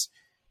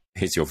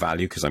 here's your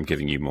value because I'm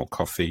giving you more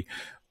coffee.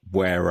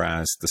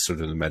 Whereas the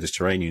sort of the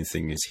Mediterranean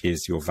thing is,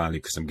 here's your value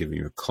because I'm giving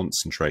you a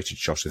concentrated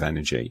shot of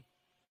energy.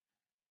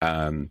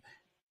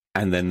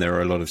 And then there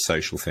are a lot of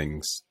social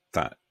things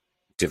that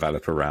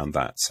develop around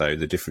that. So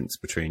the difference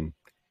between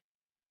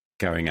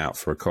going out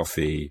for a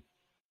coffee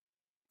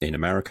in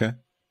America,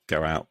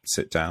 go out,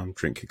 sit down,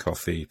 drink your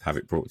coffee, have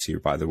it brought to you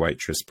by the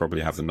waitress,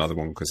 probably have another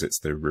one because it's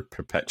the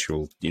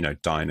perpetual,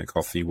 diner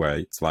coffee, where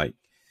it's like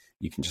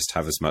you can just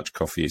have as much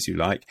coffee as you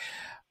like,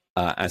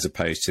 as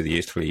opposed to the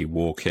Italy,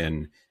 walk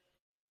in,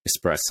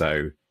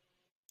 espresso,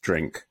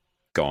 drink,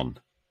 gone,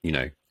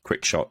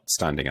 quick shot,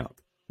 stand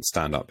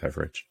up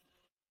beverage.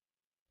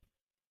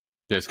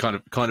 Yeah, it's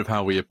kind of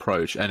how we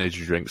approach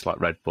energy drinks like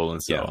Red Bull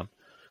and so on.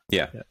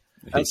 Yeah,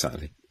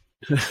 exactly.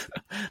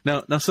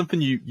 Now,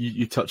 something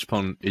you touched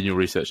upon in your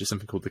research is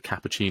something called the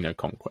cappuccino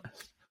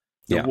conquest.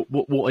 So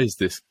what is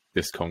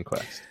this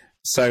conquest?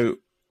 So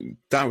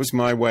that was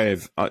my way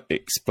of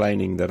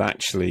explaining that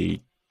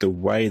actually the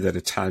way that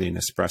Italian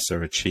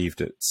espresso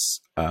achieved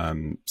its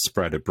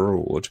spread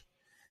abroad,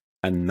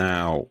 and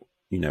now,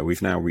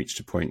 we've now reached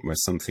a point where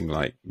something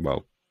like,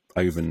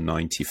 over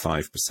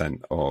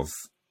 95% of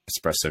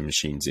espresso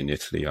machines in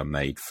Italy are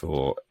made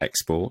for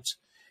export,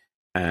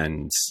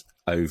 and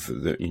over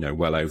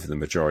the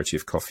majority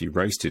of coffee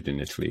roasted in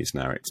Italy is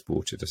now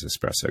exported as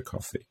espresso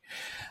coffee.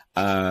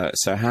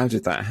 So how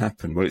did that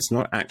happen? Well, it's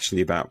not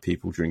actually about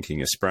people drinking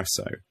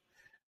espresso.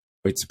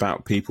 It's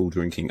about people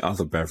drinking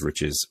other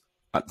beverages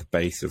at the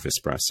base of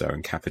espresso,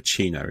 and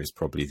cappuccino is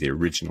probably the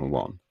original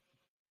one,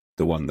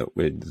 the one that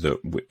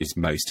is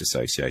most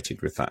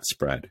associated with that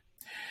spread.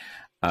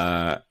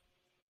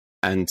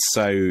 And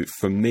so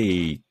for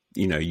me,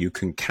 you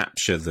can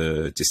capture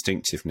the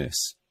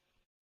distinctiveness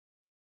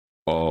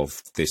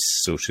of this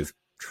sort of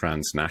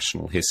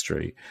transnational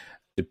history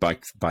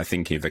by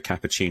thinking of a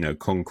cappuccino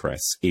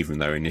conquest, even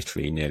though in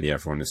Italy nearly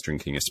everyone is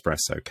drinking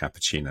espresso.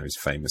 Cappuccino is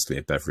famously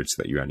a beverage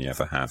that you only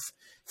ever have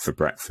for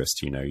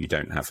breakfast. You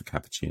don't have a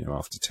cappuccino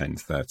after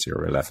 10:30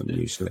 or 11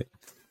 usually.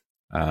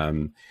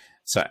 And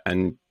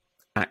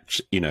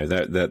actually,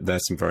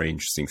 there's some very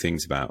interesting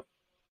things about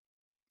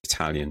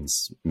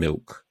Italians'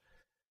 milk,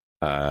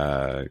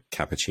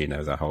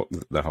 cappuccino,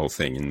 the whole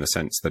thing, in the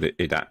sense that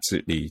it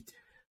absolutely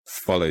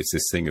follows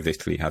this thing of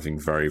Italy having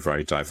very,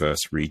 very diverse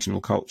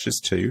regional cultures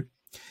too.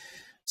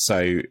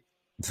 So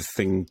the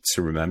thing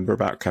to remember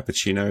about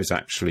cappuccino is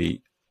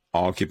actually,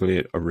 arguably,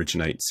 it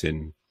originates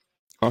in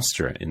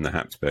Austria, in the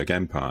Habsburg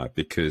Empire,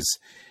 because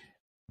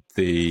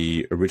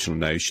the original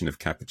notion of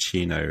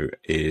cappuccino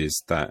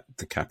is that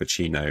the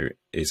cappuccino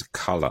is a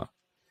color,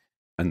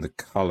 and the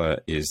color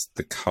is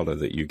the color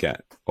that you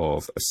get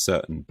of a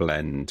certain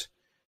blend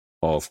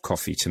of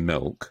coffee to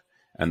milk,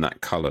 and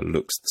that color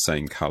looks the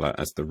same color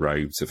as the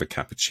robes of a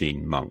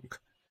Capuchin monk.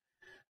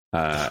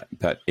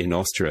 But in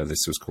Austria,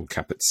 this was called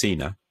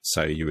cappuccina,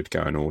 so you would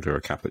go and order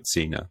a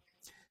cappuccina.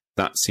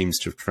 That seems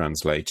to have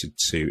translated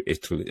to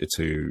Italy,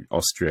 to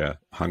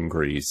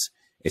Austria-Hungary's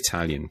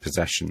Italian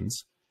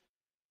possessions,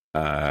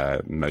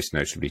 most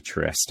notably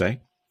Trieste.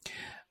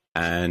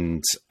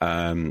 And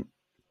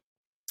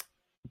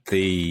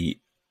the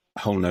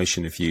whole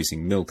notion of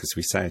using milk, as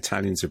we say,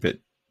 Italians are a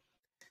bit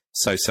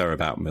so-so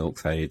about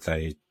milk.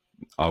 They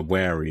are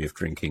wary of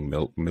drinking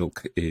milk.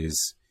 Milk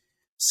is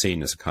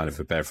seen as a kind of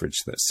a beverage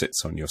that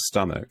sits on your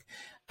stomach.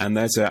 And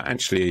there's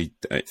actually,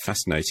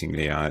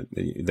 fascinatingly,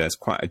 there's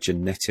quite a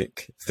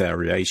genetic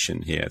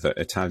variation here, that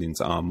Italians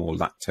are more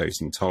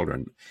lactose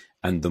intolerant.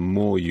 And the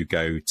more you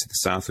go to the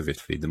south of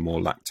Italy, the more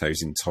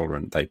lactose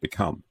intolerant they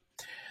become.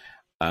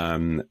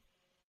 Now,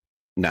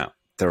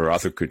 there are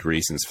other good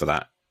reasons for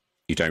that.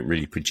 You don't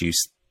really produce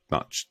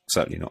much,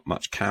 certainly not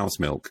much cow's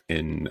milk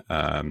in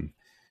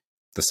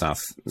the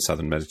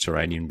southern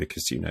Mediterranean,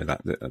 because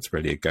that's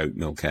really a goat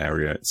milk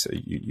area. So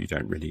you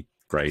don't really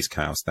graze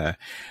cows there.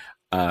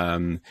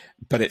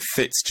 But it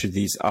fits to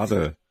these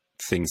other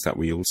things that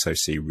we also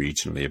see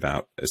regionally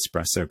about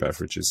espresso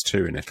beverages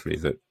too in Italy,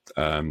 that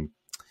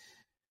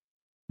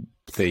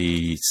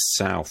the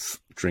south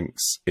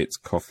drinks its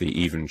coffee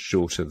even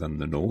shorter than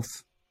the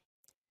north,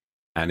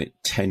 and it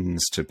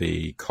tends to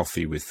be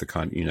coffee with the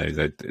kind,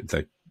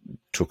 they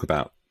talk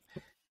about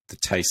the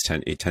taste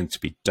it tends to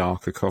be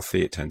darker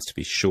coffee, it tends to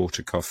be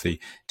shorter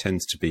coffee,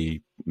 tends to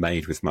be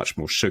made with much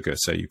more sugar.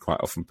 So you quite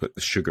often put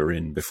the sugar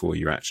in before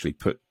you actually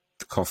put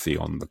the coffee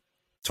on the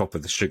top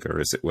of the sugar,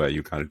 as it were.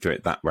 You kind of do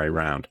it that way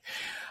round.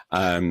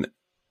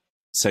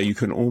 So you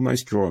can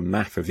almost draw a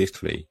map of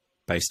Italy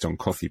based on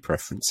coffee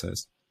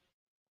preferences,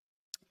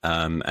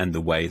 and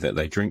the way that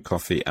they drink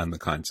coffee and the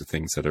kinds of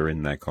things that are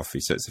in their coffee.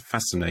 So it's a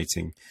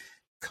fascinating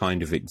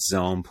kind of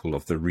example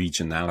of the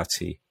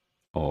regionality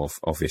of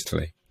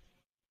Italy.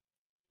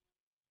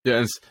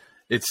 Yeah,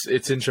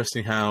 it's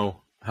interesting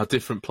how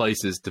different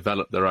places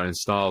develop their own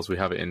styles. We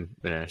have it in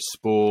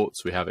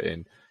sports, we have it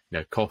in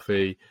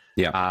coffee,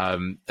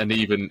 and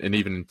even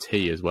in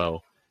tea as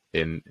well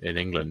in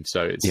England.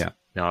 So it's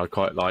I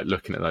quite like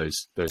looking at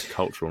those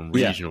cultural and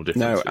regional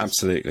differences. No,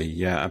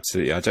 absolutely,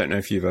 absolutely. I don't know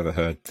if you've ever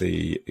heard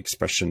the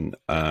expression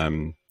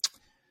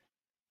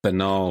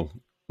banal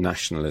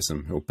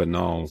nationalism or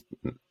banal.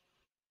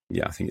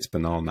 Yeah, I think it's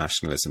banal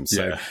nationalism.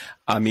 So,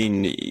 I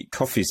mean,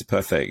 coffee is a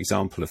perfect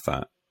example of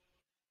that.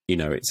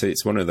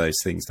 It's one of those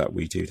things that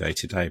we do day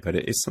to day, but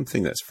it is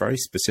something that's very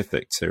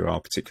specific to our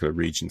particular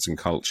regions and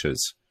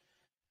cultures.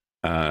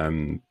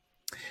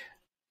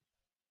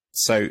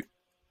 So,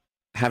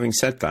 having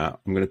said that,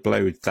 I'm going to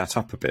blow that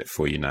up a bit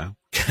for you now.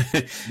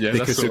 Yeah,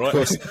 because, that's all right. Of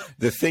course,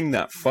 the thing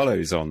that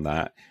follows on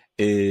that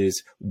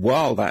is,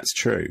 while that's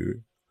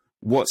true,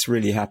 what's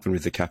really happened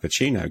with the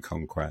cappuccino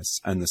conquest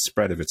and the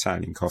spread of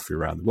Italian coffee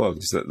around the world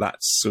is that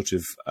sort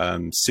of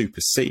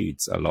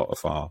supersedes a lot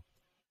of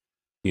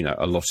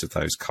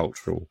those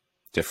cultural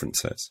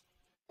differences.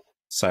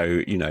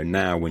 So,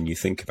 now when you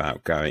think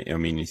about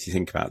if you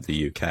think about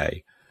the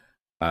UK,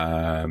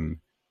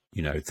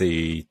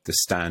 the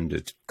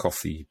standard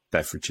coffee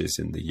beverages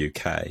in the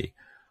UK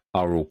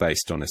are all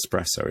based on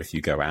espresso. If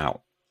you go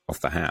out of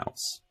the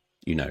house,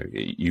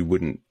 you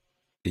wouldn't.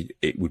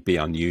 It would be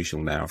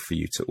unusual now for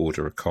you to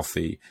order a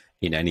coffee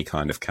in any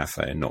kind of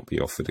cafe and not be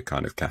offered a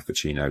kind of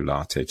cappuccino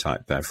latte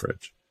type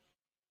beverage.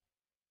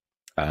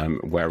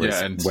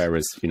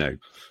 Whereas,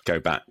 go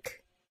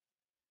back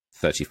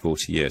 30,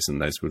 40 years and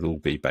those would all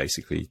be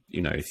basically,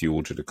 if you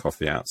ordered a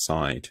coffee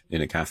outside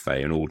in a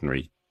cafe, an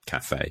ordinary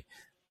cafe,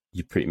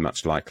 you're pretty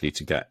much likely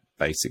to get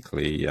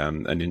basically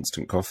an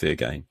instant coffee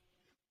again.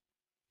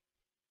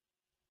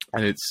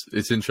 And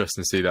it's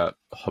interesting to see that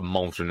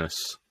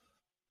homogenous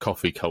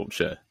coffee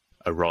culture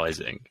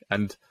arising.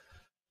 And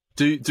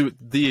do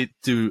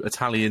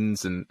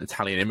Italians and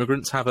Italian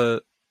immigrants have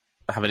an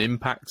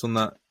impact on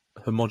that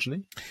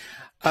homogeny?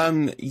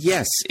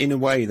 Yes, in a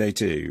way they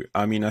do.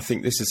 I mean, I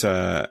think this is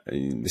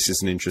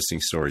an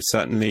interesting story.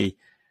 Certainly,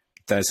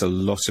 there's a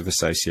lot of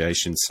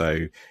association.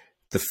 So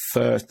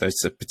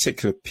there's a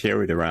particular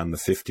period around the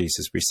 50s,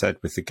 as we said,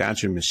 with the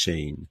Gaggia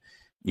machine.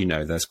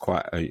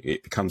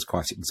 It becomes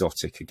quite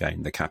exotic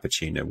again, the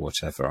cappuccino,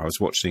 whatever. I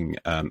was watching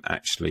a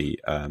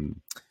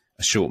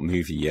short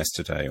movie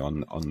yesterday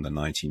on the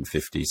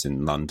 1950s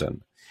in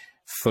London,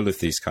 full of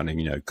these kind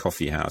of,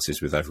 coffee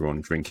houses with everyone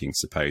drinking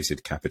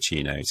supposed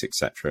cappuccinos,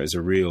 etc. It's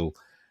a real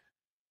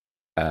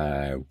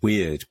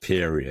weird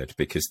period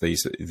because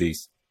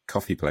these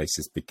coffee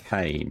places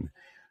became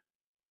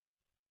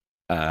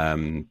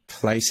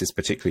places,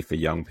 particularly for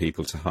young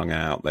people to hang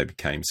out. They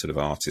became sort of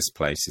artist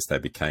places. They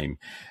became,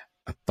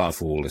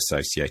 above all,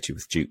 associated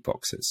with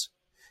jukeboxes.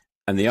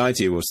 And the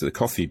idea was that the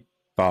coffee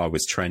bar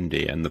was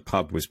trendy and the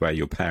pub was where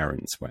your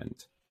parents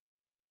went.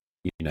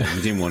 You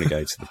didn't want to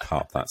go to the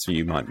pub. That's where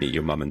you might meet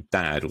your mum and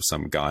dad or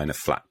some guy in a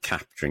flat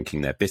cap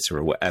drinking their bitter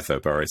or whatever.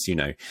 Whereas,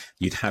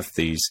 you'd have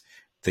these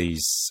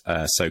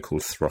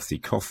so-called frothy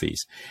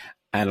coffees.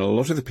 And a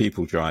lot of the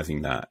people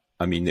driving that,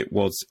 it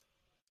was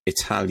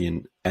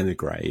Italian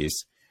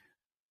emigres,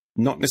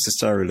 not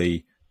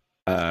necessarily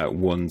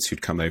ones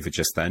who'd come over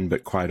just then,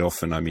 but quite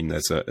often,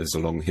 there's a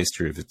long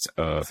history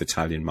of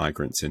Italian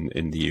migrants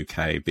in the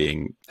UK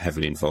being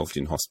heavily involved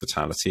in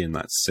hospitality, and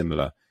that's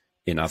similar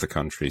in other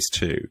countries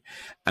too.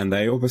 And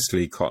they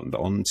obviously cottoned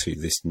on to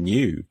this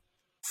new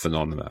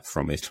phenomena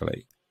from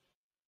Italy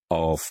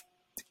of,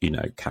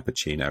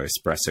 cappuccino,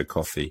 espresso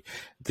coffee,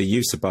 the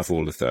use above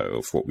all of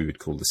what we would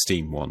call the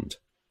steam wand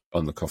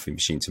on the coffee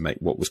machine to make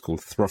what was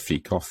called frothy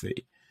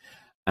coffee.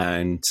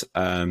 And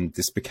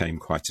this became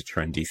quite a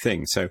trendy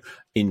thing. So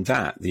in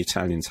that, the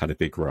Italians had a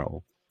big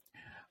role.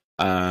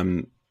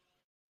 And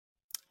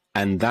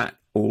that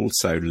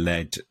also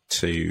led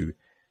to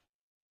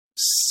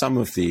some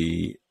of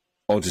the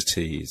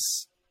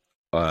oddities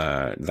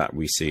that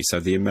we see. So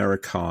the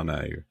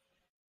Americano,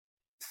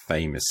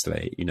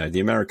 famously, the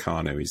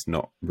Americano is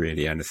not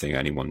really anything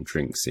anyone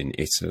drinks in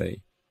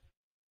Italy.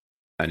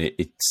 And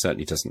it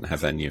certainly doesn't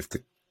have any of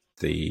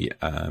the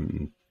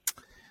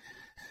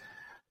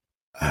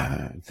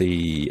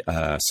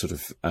sort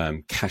of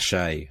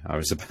cachet I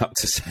was about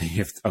to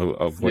say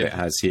of what it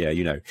has here.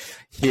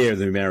 Here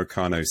the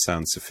Americano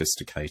sounds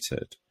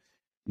sophisticated.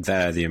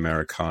 There the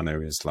Americano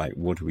is like,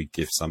 what do we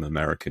give some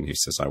American who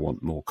says, I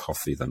want more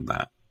coffee than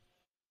that?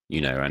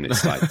 And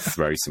it's like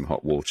throw some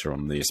hot water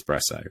on the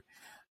espresso.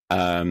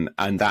 And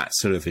that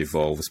sort of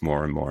evolves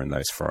more and more in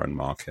those foreign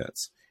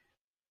markets.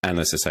 And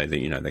as I say,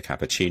 that the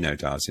cappuccino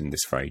does in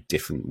this very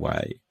different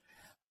way.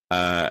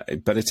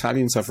 But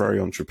Italians are very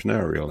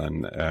entrepreneurial,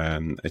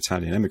 and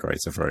Italian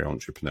emigres are very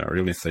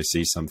entrepreneurial. If they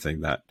see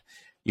something that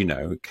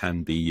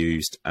can be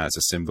used as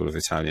a symbol of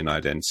Italian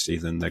identity,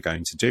 then they're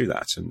going to do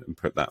that and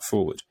put that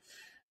forward.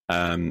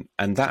 And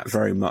that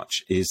very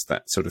much is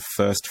that sort of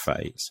first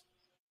phase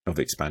of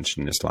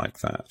expansion is like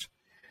that.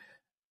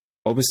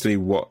 Obviously,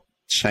 what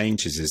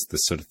changes is the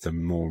sort of the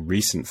more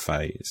recent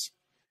phase,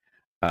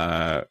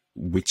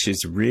 which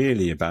is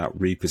really about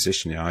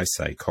repositioning, I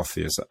say,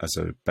 coffee as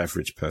a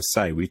beverage per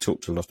se. We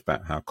talked a lot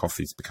about how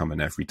coffee's become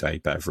an everyday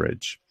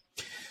beverage.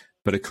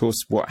 But of course,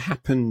 what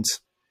happened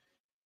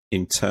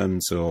in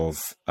terms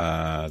of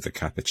the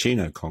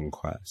cappuccino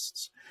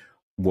conquests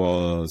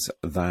was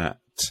that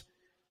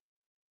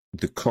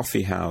the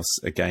coffee house,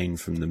 again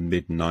from the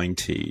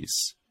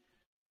mid-90s,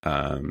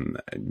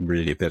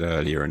 really a bit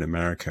earlier in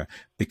America,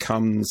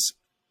 becomes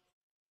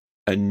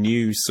a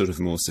new sort of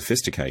more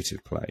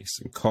sophisticated place,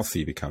 and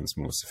coffee becomes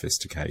more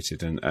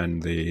sophisticated,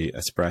 and the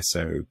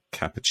espresso,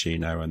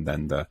 cappuccino, and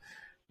then the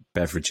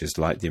beverages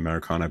like the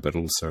Americano, but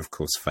also, of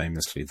course,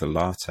 famously the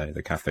latte,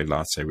 the cafe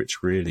latte,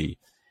 which really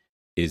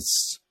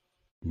is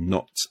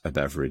not a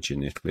beverage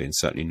in Italy, and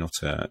certainly not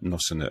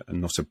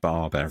a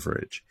bar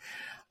beverage,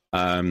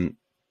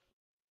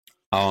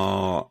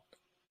 are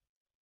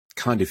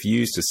kind of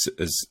used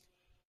as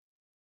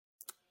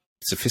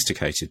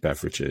sophisticated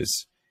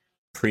beverages,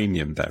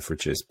 premium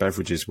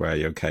beverages where,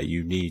 okay,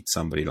 you need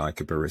somebody like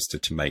a barista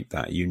to make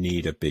that. You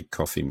need a big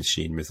coffee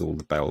machine with all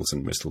the bells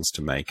and whistles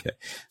to make it.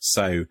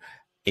 So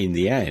in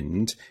the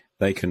end,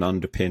 they can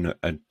underpin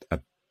a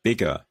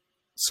bigger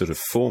sort of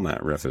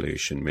format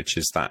revolution, which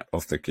is that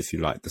of the, if you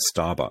like, the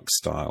Starbucks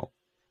style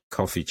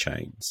coffee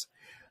chains,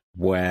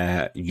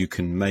 where you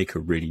can make a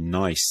really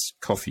nice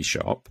coffee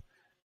shop,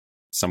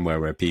 somewhere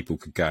where people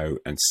could go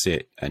and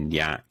sit and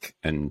yak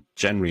and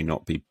generally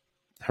not be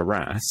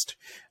harassed,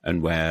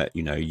 and where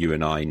you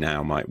and I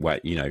now might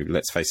wait.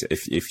 Let's face it,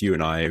 if you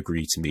and I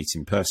agree to meet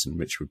in person,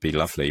 which would be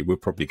lovely, we're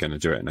probably going to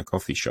do it in a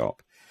coffee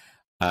shop,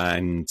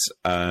 and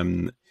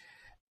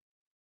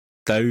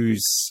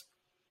those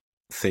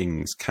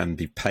things can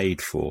be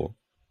paid for.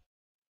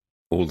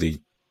 All the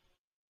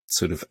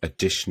sort of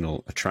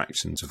additional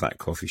attractions of that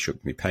coffee shop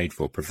can be paid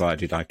for,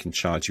 provided I can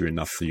charge you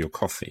enough for your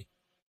coffee.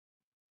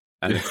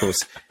 And of course,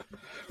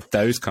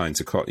 those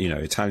kinds of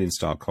Italian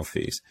style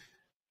coffees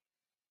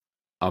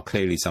are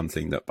clearly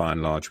something that by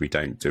and large we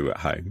don't do at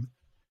home,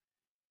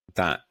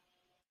 that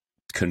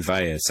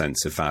convey a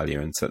sense of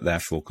value, and that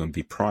therefore can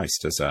be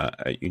priced as at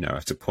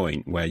a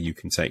point where you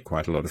can take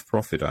quite a lot of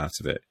profit out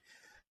of it.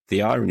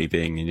 The irony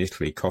being, in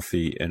Italy,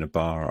 coffee in a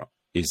bar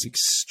is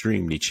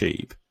extremely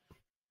cheap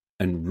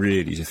and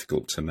really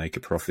difficult to make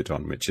a profit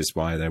on, which is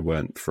why there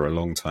weren't for a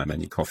long time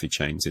any coffee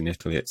chains in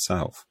Italy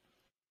itself.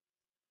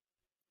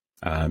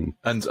 And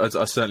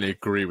I certainly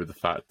agree with the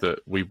fact that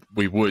we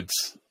would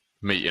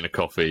meet in a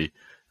coffee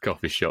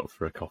shop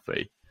for a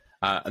coffee.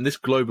 And this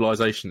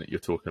globalization that you're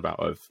talking about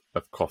of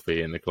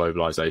coffee and the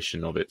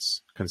globalization of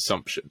its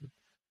consumption,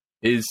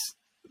 is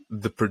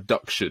the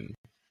production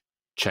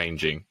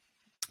changing?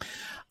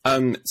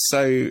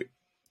 So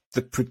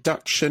the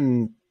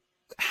production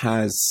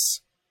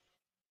has,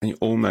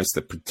 almost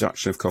the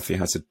production of coffee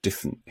has a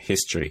different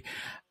history.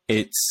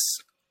 It's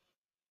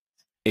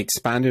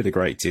expanded a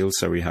great deal,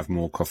 so we have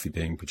more coffee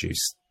being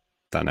produced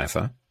than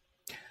ever.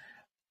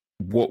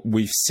 What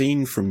we've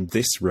seen from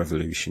this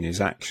revolution is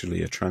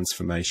actually a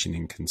transformation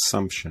in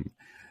consumption.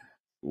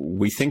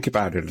 We think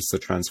about it as the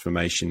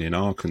transformation in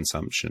our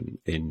consumption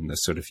in the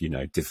sort of,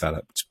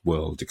 developed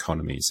world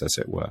economies, as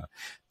it were.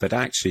 But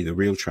actually the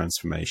real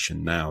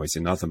transformation now is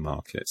in other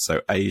markets.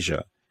 So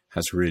Asia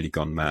has really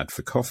gone mad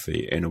for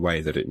coffee in a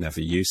way that it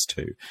never used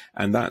to.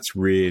 And that's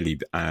really,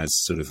 as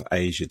sort of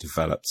Asia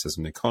develops as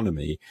an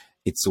economy,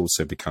 it's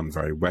also become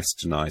very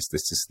westernized.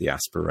 This is the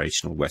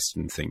aspirational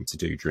Western thing to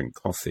do, drink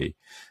coffee.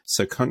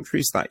 So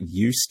countries that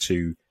used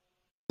to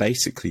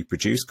basically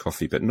produce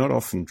coffee, but not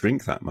often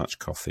drink that much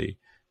coffee,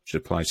 which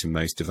apply to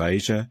most of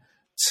Asia,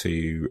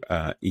 to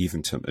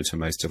even to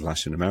most of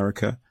Latin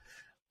America,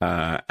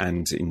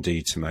 and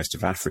indeed to most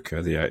of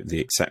Africa,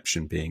 the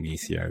exception being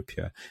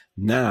Ethiopia,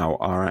 now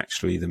are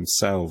actually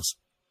themselves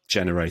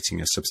generating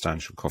a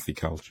substantial coffee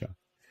culture.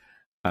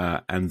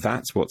 And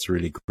that's what's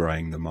really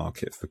growing the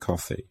market for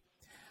coffee.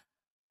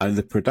 And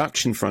the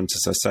production front,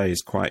 as I say,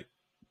 is quite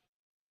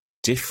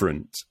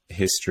different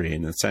history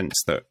in the sense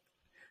that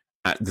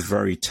at the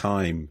very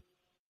time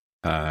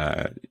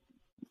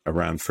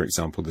around, for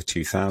example, the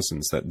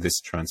 2000s, that this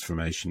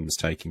transformation was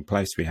taking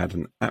place, we had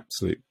an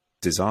absolute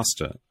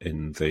disaster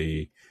in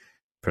the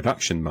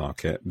production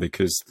market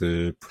because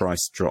the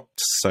price dropped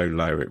so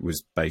low it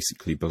was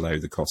basically below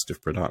the cost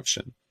of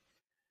production.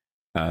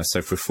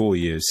 So for 4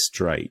 years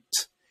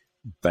straight,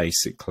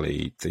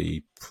 basically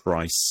the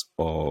price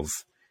of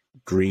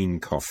green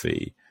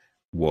coffee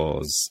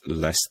was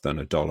less than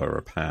 $1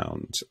 a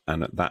pound,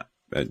 and at that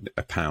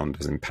a pound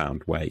as in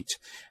pound weight.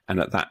 And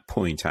at that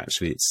point,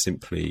 actually, it's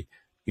simply,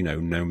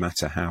 no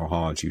matter how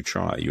hard you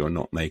try, you're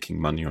not making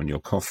money on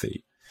your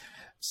coffee.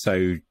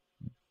 So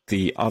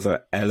the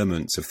other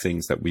elements of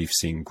things that we've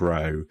seen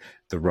grow,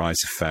 the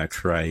rise of fair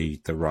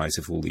trade, the rise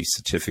of all these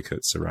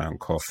certificates around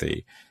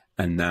coffee,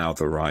 and now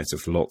the rise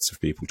of lots of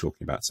people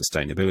talking about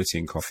sustainability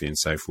in coffee and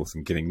so forth,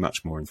 and giving much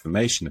more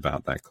information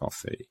about their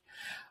coffee,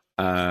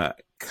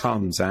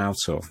 comes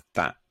out of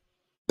that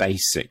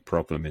basic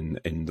problem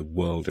in the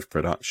world of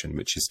production,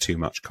 which is too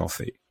much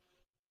coffee.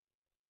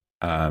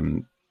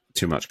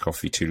 Too much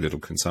coffee, too little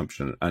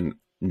consumption. And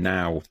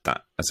now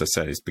that, as I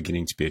said, is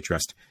beginning to be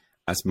addressed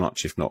as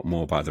much, if not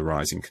more, by the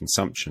rise in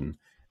consumption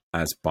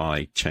as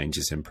by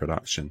changes in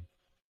production.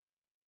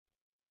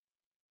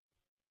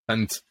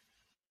 And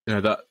you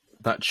know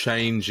that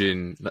change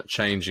in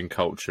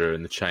culture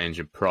and the change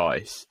in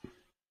price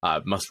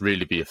must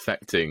really be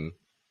affecting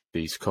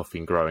these coffee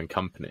and growing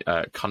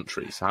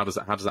countries. How does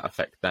that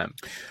affect them?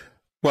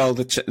 Well,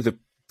 the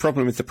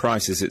problem with the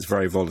price is it's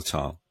very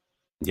volatile.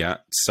 Yeah.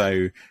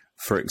 So,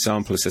 for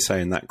example, as I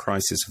say, in that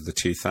crisis of the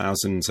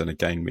 2000s, and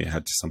again, we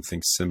had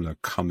something similar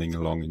coming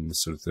along in the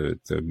sort of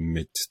the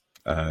mid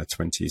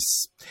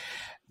 20s,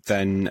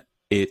 then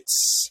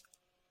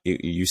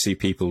you see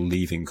people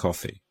leaving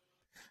coffee.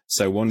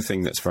 So one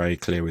thing that's very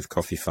clear with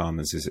coffee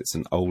farmers is it's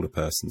an older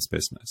person's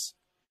business.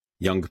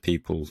 Younger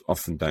people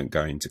often don't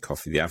go into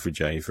coffee. The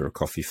average age for a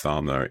coffee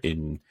farmer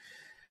in,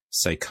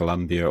 say,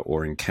 Colombia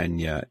or in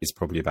Kenya is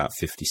probably about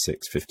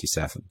 56,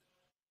 57.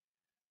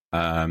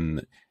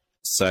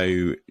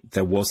 So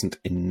there wasn't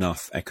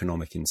enough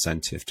economic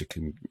incentive to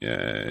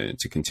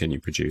continue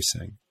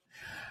producing.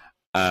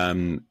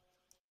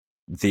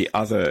 The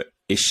other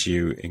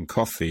issue in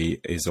coffee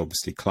is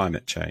obviously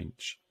climate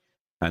change,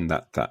 and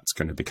that's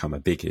going to become a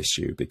big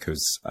issue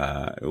because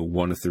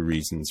one of the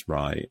reasons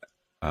why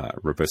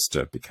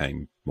Robusta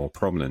became more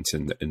prominent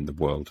in the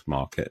world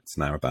markets,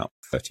 now about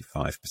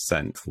 35%,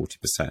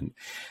 40%,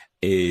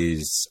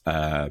 is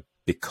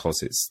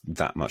because it's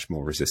that much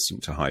more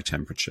resistant to high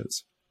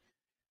temperatures.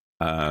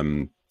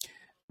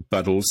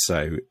 But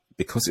also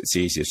because it's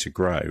easier to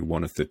grow,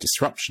 one of the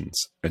disruptions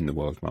in the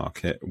world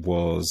market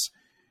was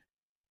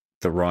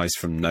the rise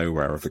from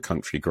nowhere of a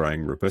country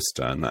growing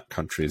Robusta, and that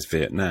country is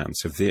Vietnam.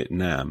 So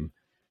Vietnam,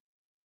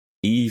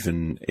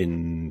 even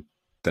in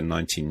the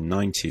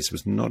 1990s,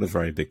 was not a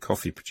very big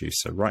coffee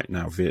producer. Right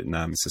now,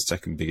 Vietnam is the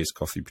second biggest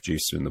coffee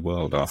producer in the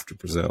world after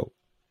Brazil.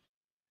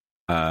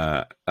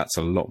 That's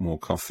a lot more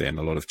coffee and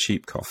a lot of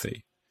cheap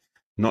coffee.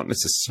 Not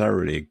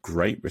necessarily a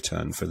great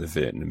return for the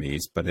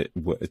Vietnamese, but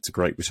it's a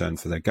great return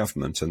for their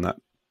government. And that,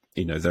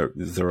 you know, there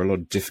are a lot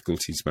of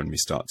difficulties when we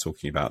start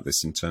talking about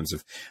this in terms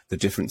of the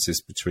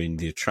differences between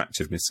the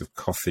attractiveness of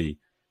coffee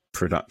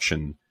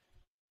production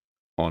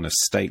on a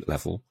state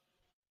level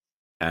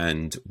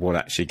and what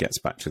actually gets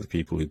back to the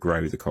people who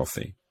grow the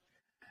coffee.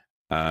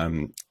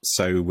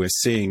 So we're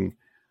seeing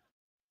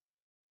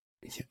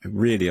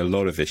really a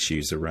lot of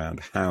issues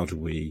around how do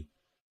we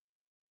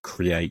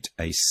create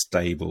a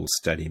stable,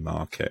 steady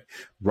market.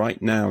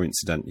 Right now,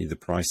 incidentally, the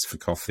price for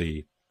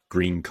coffee,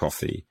 green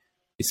coffee,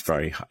 is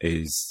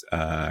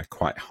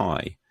quite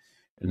high.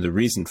 And the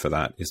reason for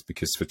that is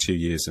because for 2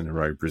 years in a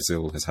row,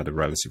 Brazil has had a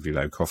relatively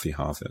low coffee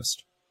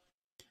harvest.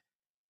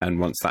 And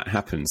once that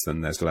happens,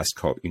 then there's less,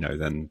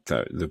 then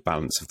the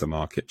balance of the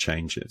market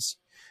changes.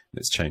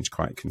 It's changed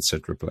quite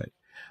considerably.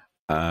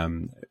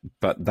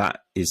 But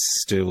that is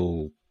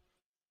still,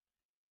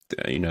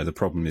 the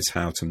problem is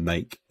how to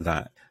make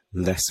that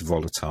less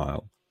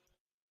volatile,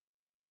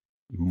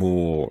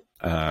 more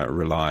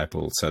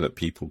reliable, so that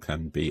people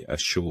can be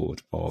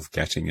assured of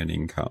getting an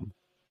income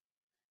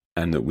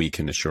and that we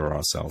can assure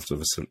ourselves of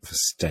a sort of a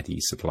steady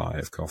supply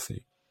of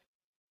coffee.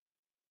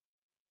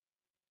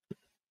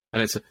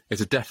 And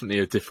it's definitely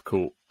a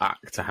difficult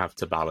act to have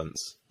to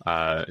balance,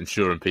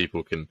 ensuring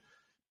people can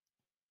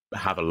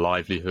have a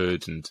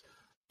livelihood and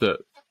that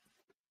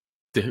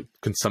the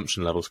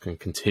consumption levels can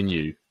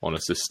continue on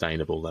a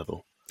sustainable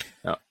level.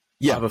 I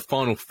have a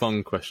final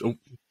fun question.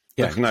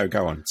 Oh, no,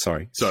 go on.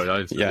 Sorry.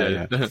 I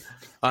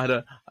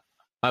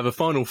have a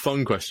final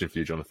fun question for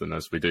you, Jonathan,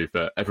 as we do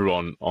for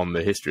everyone on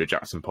the History of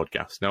Jackson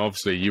podcast. Now,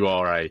 obviously, you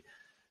are a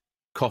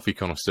coffee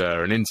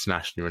connoisseur, an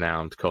internationally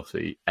renowned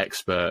coffee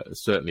expert,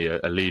 certainly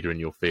a leader in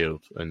your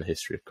field in the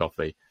history of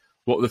coffee.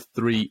 What are the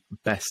 3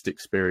 best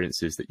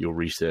experiences that your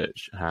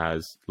research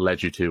has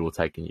led you to or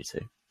taken you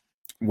to?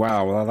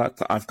 Wow, well,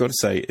 I've got to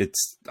say,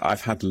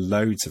 I've had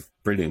loads of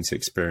brilliant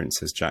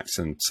experiences,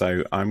 Jackson.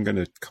 So I'm going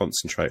to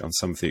concentrate on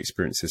some of the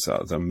experiences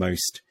that are the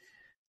most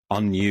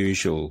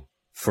unusual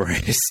for a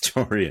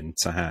historian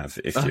to have,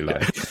 if you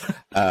like.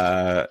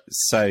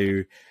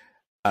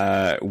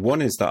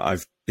 One is that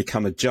I've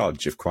become a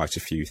judge of quite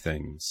a few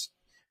things.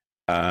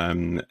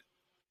 And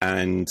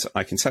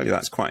I can tell you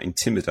that's quite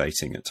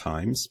intimidating at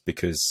times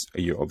because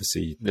you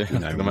obviously,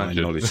 my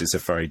knowledge is a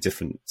very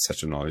different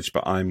set of knowledge,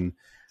 but I'm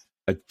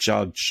a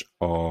judge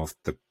of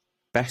the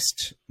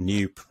best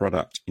new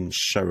product in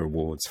show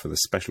awards for the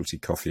Specialty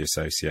Coffee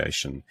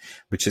Association,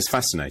 which is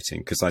fascinating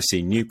because I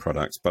see new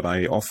products, but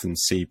I often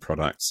see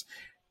products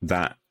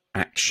that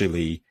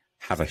actually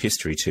have a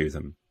history to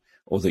them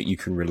or that you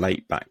can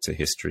relate back to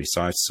history.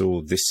 So I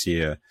saw this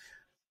year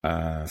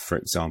For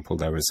example,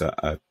 there was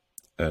a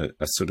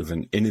sort of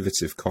an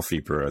innovative coffee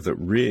brewer that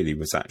really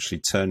was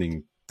actually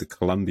turning the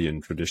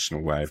Colombian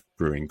traditional way of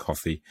brewing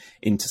coffee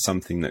into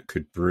something that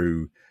could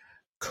brew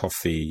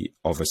coffee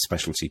of a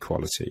specialty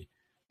quality.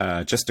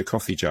 Just a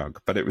coffee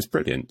jug, but it was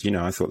brilliant.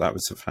 I thought that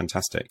was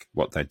fantastic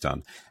what they'd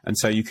done. And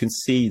so you can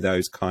see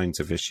those kinds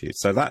of issues.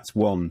 So that's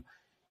one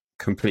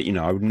complete,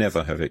 I would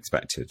never have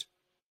expected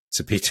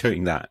to be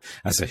doing that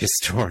as a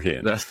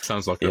historian. That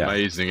sounds like an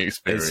amazing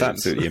experience. It's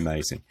absolutely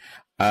amazing.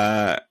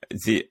 A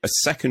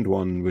second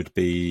one would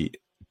be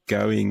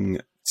going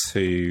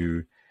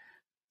to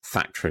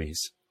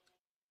factories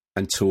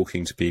and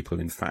talking to people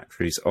in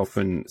factories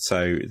often.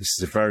 So this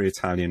is a very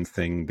Italian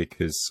thing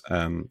because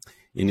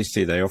in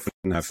Italy, they often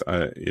have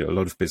a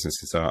lot of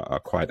businesses are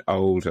quite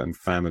old and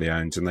family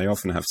owned, and they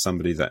often have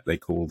somebody that they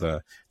call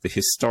the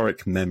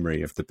historic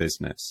memory of the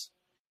business.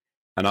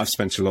 And I've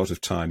spent a lot of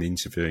time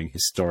interviewing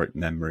historic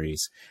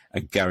memories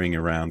and going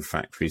around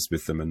factories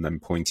with them and then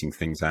pointing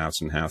things out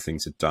and how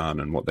things are done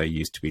and what they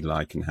used to be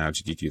like and how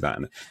did you do that.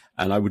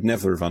 And I would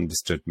never have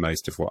understood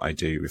most of what I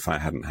do if I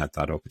hadn't had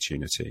that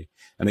opportunity.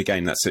 And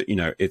again, that's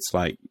it's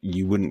like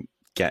you wouldn't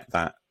get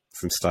that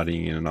from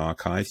studying in an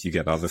archive. You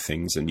get other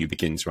things and you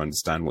begin to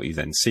understand what you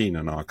then see in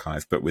an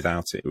archive, but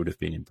without it, it would have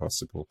been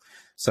impossible.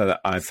 So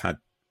that I've had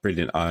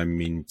brilliant,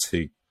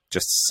 to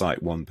just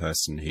cite one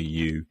person who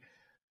you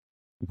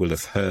will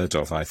have heard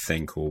of, I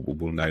think, or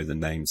will know the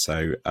name.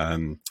 So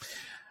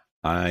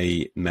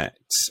I met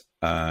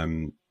a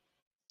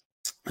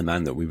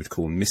man that we would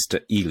call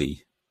Mr. Ely.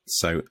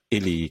 So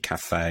Ely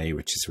Cafe,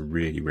 which is a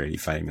really, really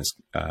famous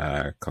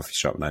coffee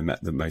shop, and I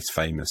met the most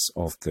famous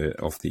of the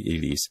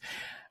Elys,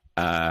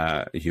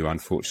 who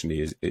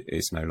unfortunately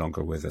is no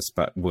longer with us,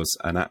 but was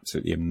an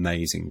absolutely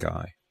amazing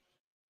guy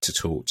to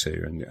talk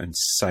to and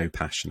so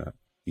passionate,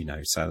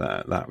 so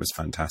that was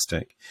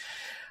fantastic.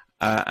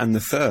 And the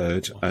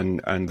third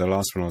and the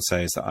last one I'll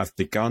say is that I've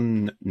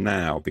begun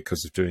now,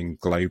 because of doing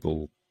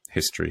global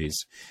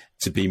histories,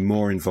 to be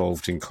more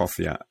involved in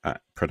coffee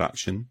at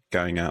production,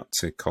 going out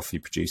to coffee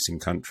producing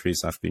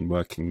countries. I've been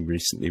working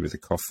recently with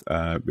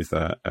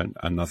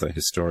another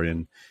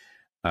historian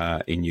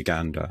in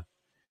Uganda.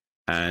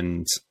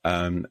 And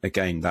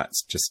again,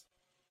 that's just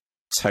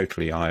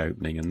totally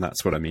eye-opening. And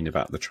that's what I mean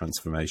about the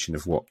transformation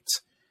of what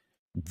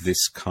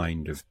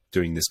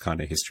doing this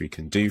kind of history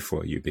can do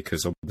for you,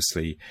 because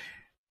obviously,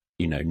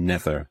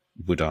 never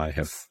would I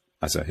have,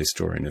 as a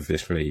historian of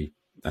Italy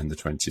and the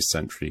 20th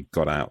century,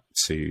 got out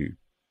to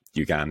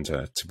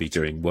Uganda to be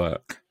doing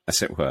work,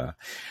 as it were.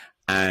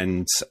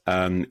 And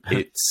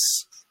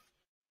it's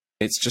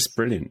just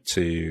brilliant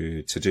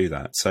to do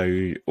that.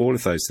 So all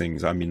of those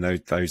things,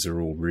 those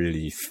are all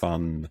really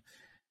fun,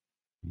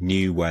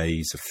 new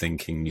ways of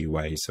thinking, new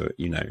ways of,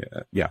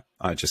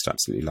 I just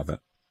absolutely love it.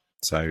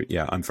 So,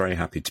 I'm very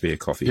happy to be a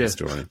coffee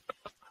historian.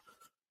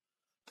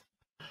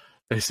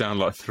 They sound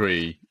like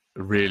three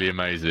really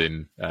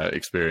amazing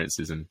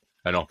experiences and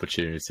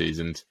opportunities.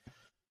 And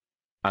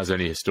as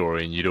any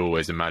historian, you'd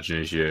always imagine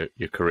as your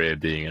career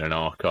being in an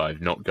archive,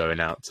 not going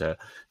out to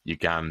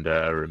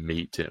Uganda and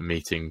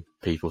meeting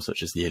people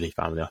such as the Ely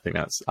family. I think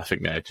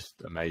they're just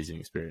amazing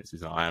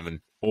experiences. I am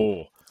in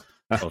awe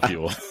of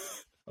your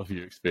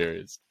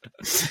experience.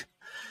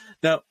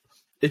 Now,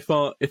 if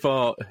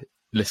our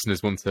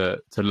listeners want to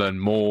learn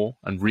more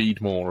and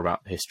read more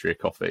about the history of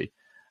coffee,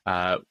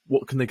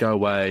 what can they go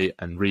away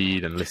and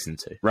read and listen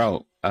to?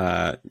 Well,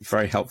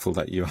 very helpful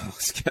that you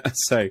ask.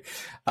 So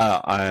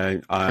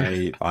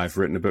I've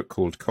written a book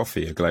called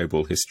Coffee, A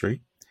Global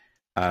History.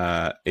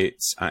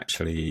 It's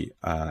actually,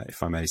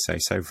 if I may say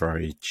so,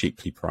 very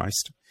cheaply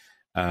priced.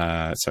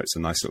 So it's a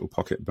nice little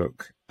pocket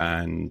book.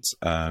 And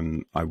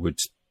I would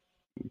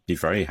be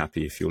very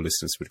happy if your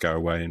listeners would go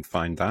away and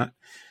find that.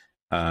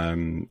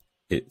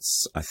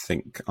 It's, I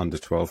think, under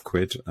 12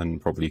 quid,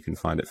 and probably you can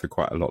find it for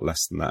quite a lot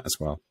less than that as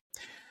well.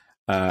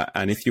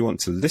 And if you want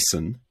to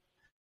listen,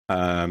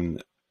 I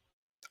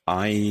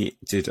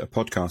did a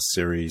podcast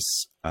series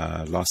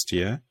last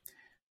year,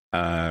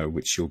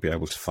 which you'll be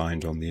able to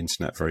find on the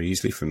internet very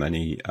easily from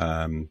any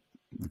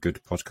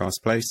good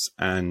podcast place.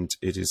 And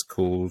it is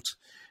called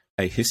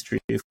A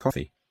History of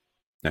Coffee,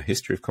 a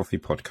History of Coffee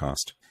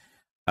podcast.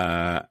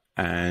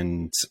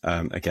 And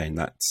again,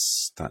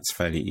 that's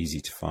fairly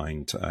easy to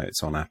find.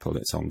 It's on Apple,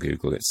 it's on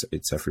Google,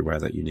 it's everywhere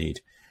that you need.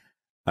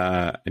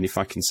 And if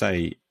I can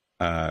say,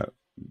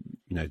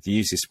 the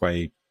easiest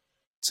way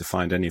to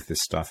find any of this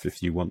stuff,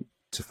 if you want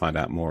to find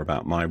out more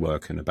about my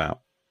work and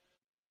about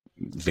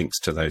links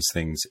to those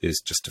things,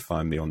 is just to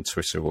find me on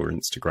Twitter or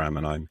Instagram,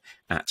 and I'm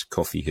at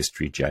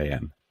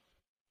CoffeeHistoryJM.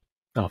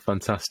 Oh,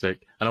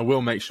 fantastic. And I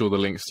will make sure the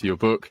links to your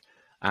book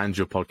and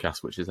your podcast,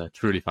 which is a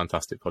truly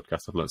fantastic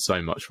podcast, I've learned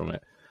so much from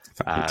it,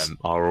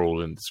 are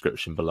all in the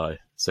description below,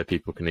 so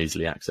people can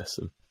easily access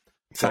them.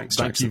 Thanks.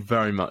 Thank you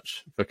very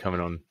much for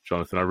coming on,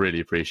 Jonathan. I really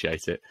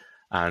appreciate it.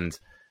 And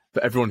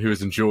for everyone who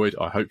has enjoyed,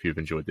 I hope you've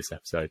enjoyed this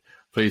episode,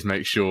 please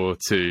make sure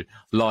to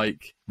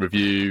like,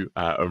 review,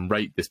 and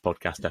rate this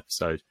podcast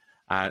episode,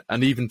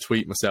 and even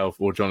tweet myself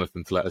or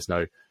Jonathan to let us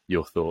know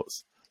your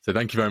thoughts. So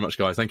thank you very much,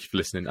 guys. Thank you for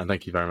listening, and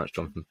thank you very much,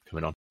 Jonathan, for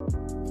coming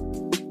on.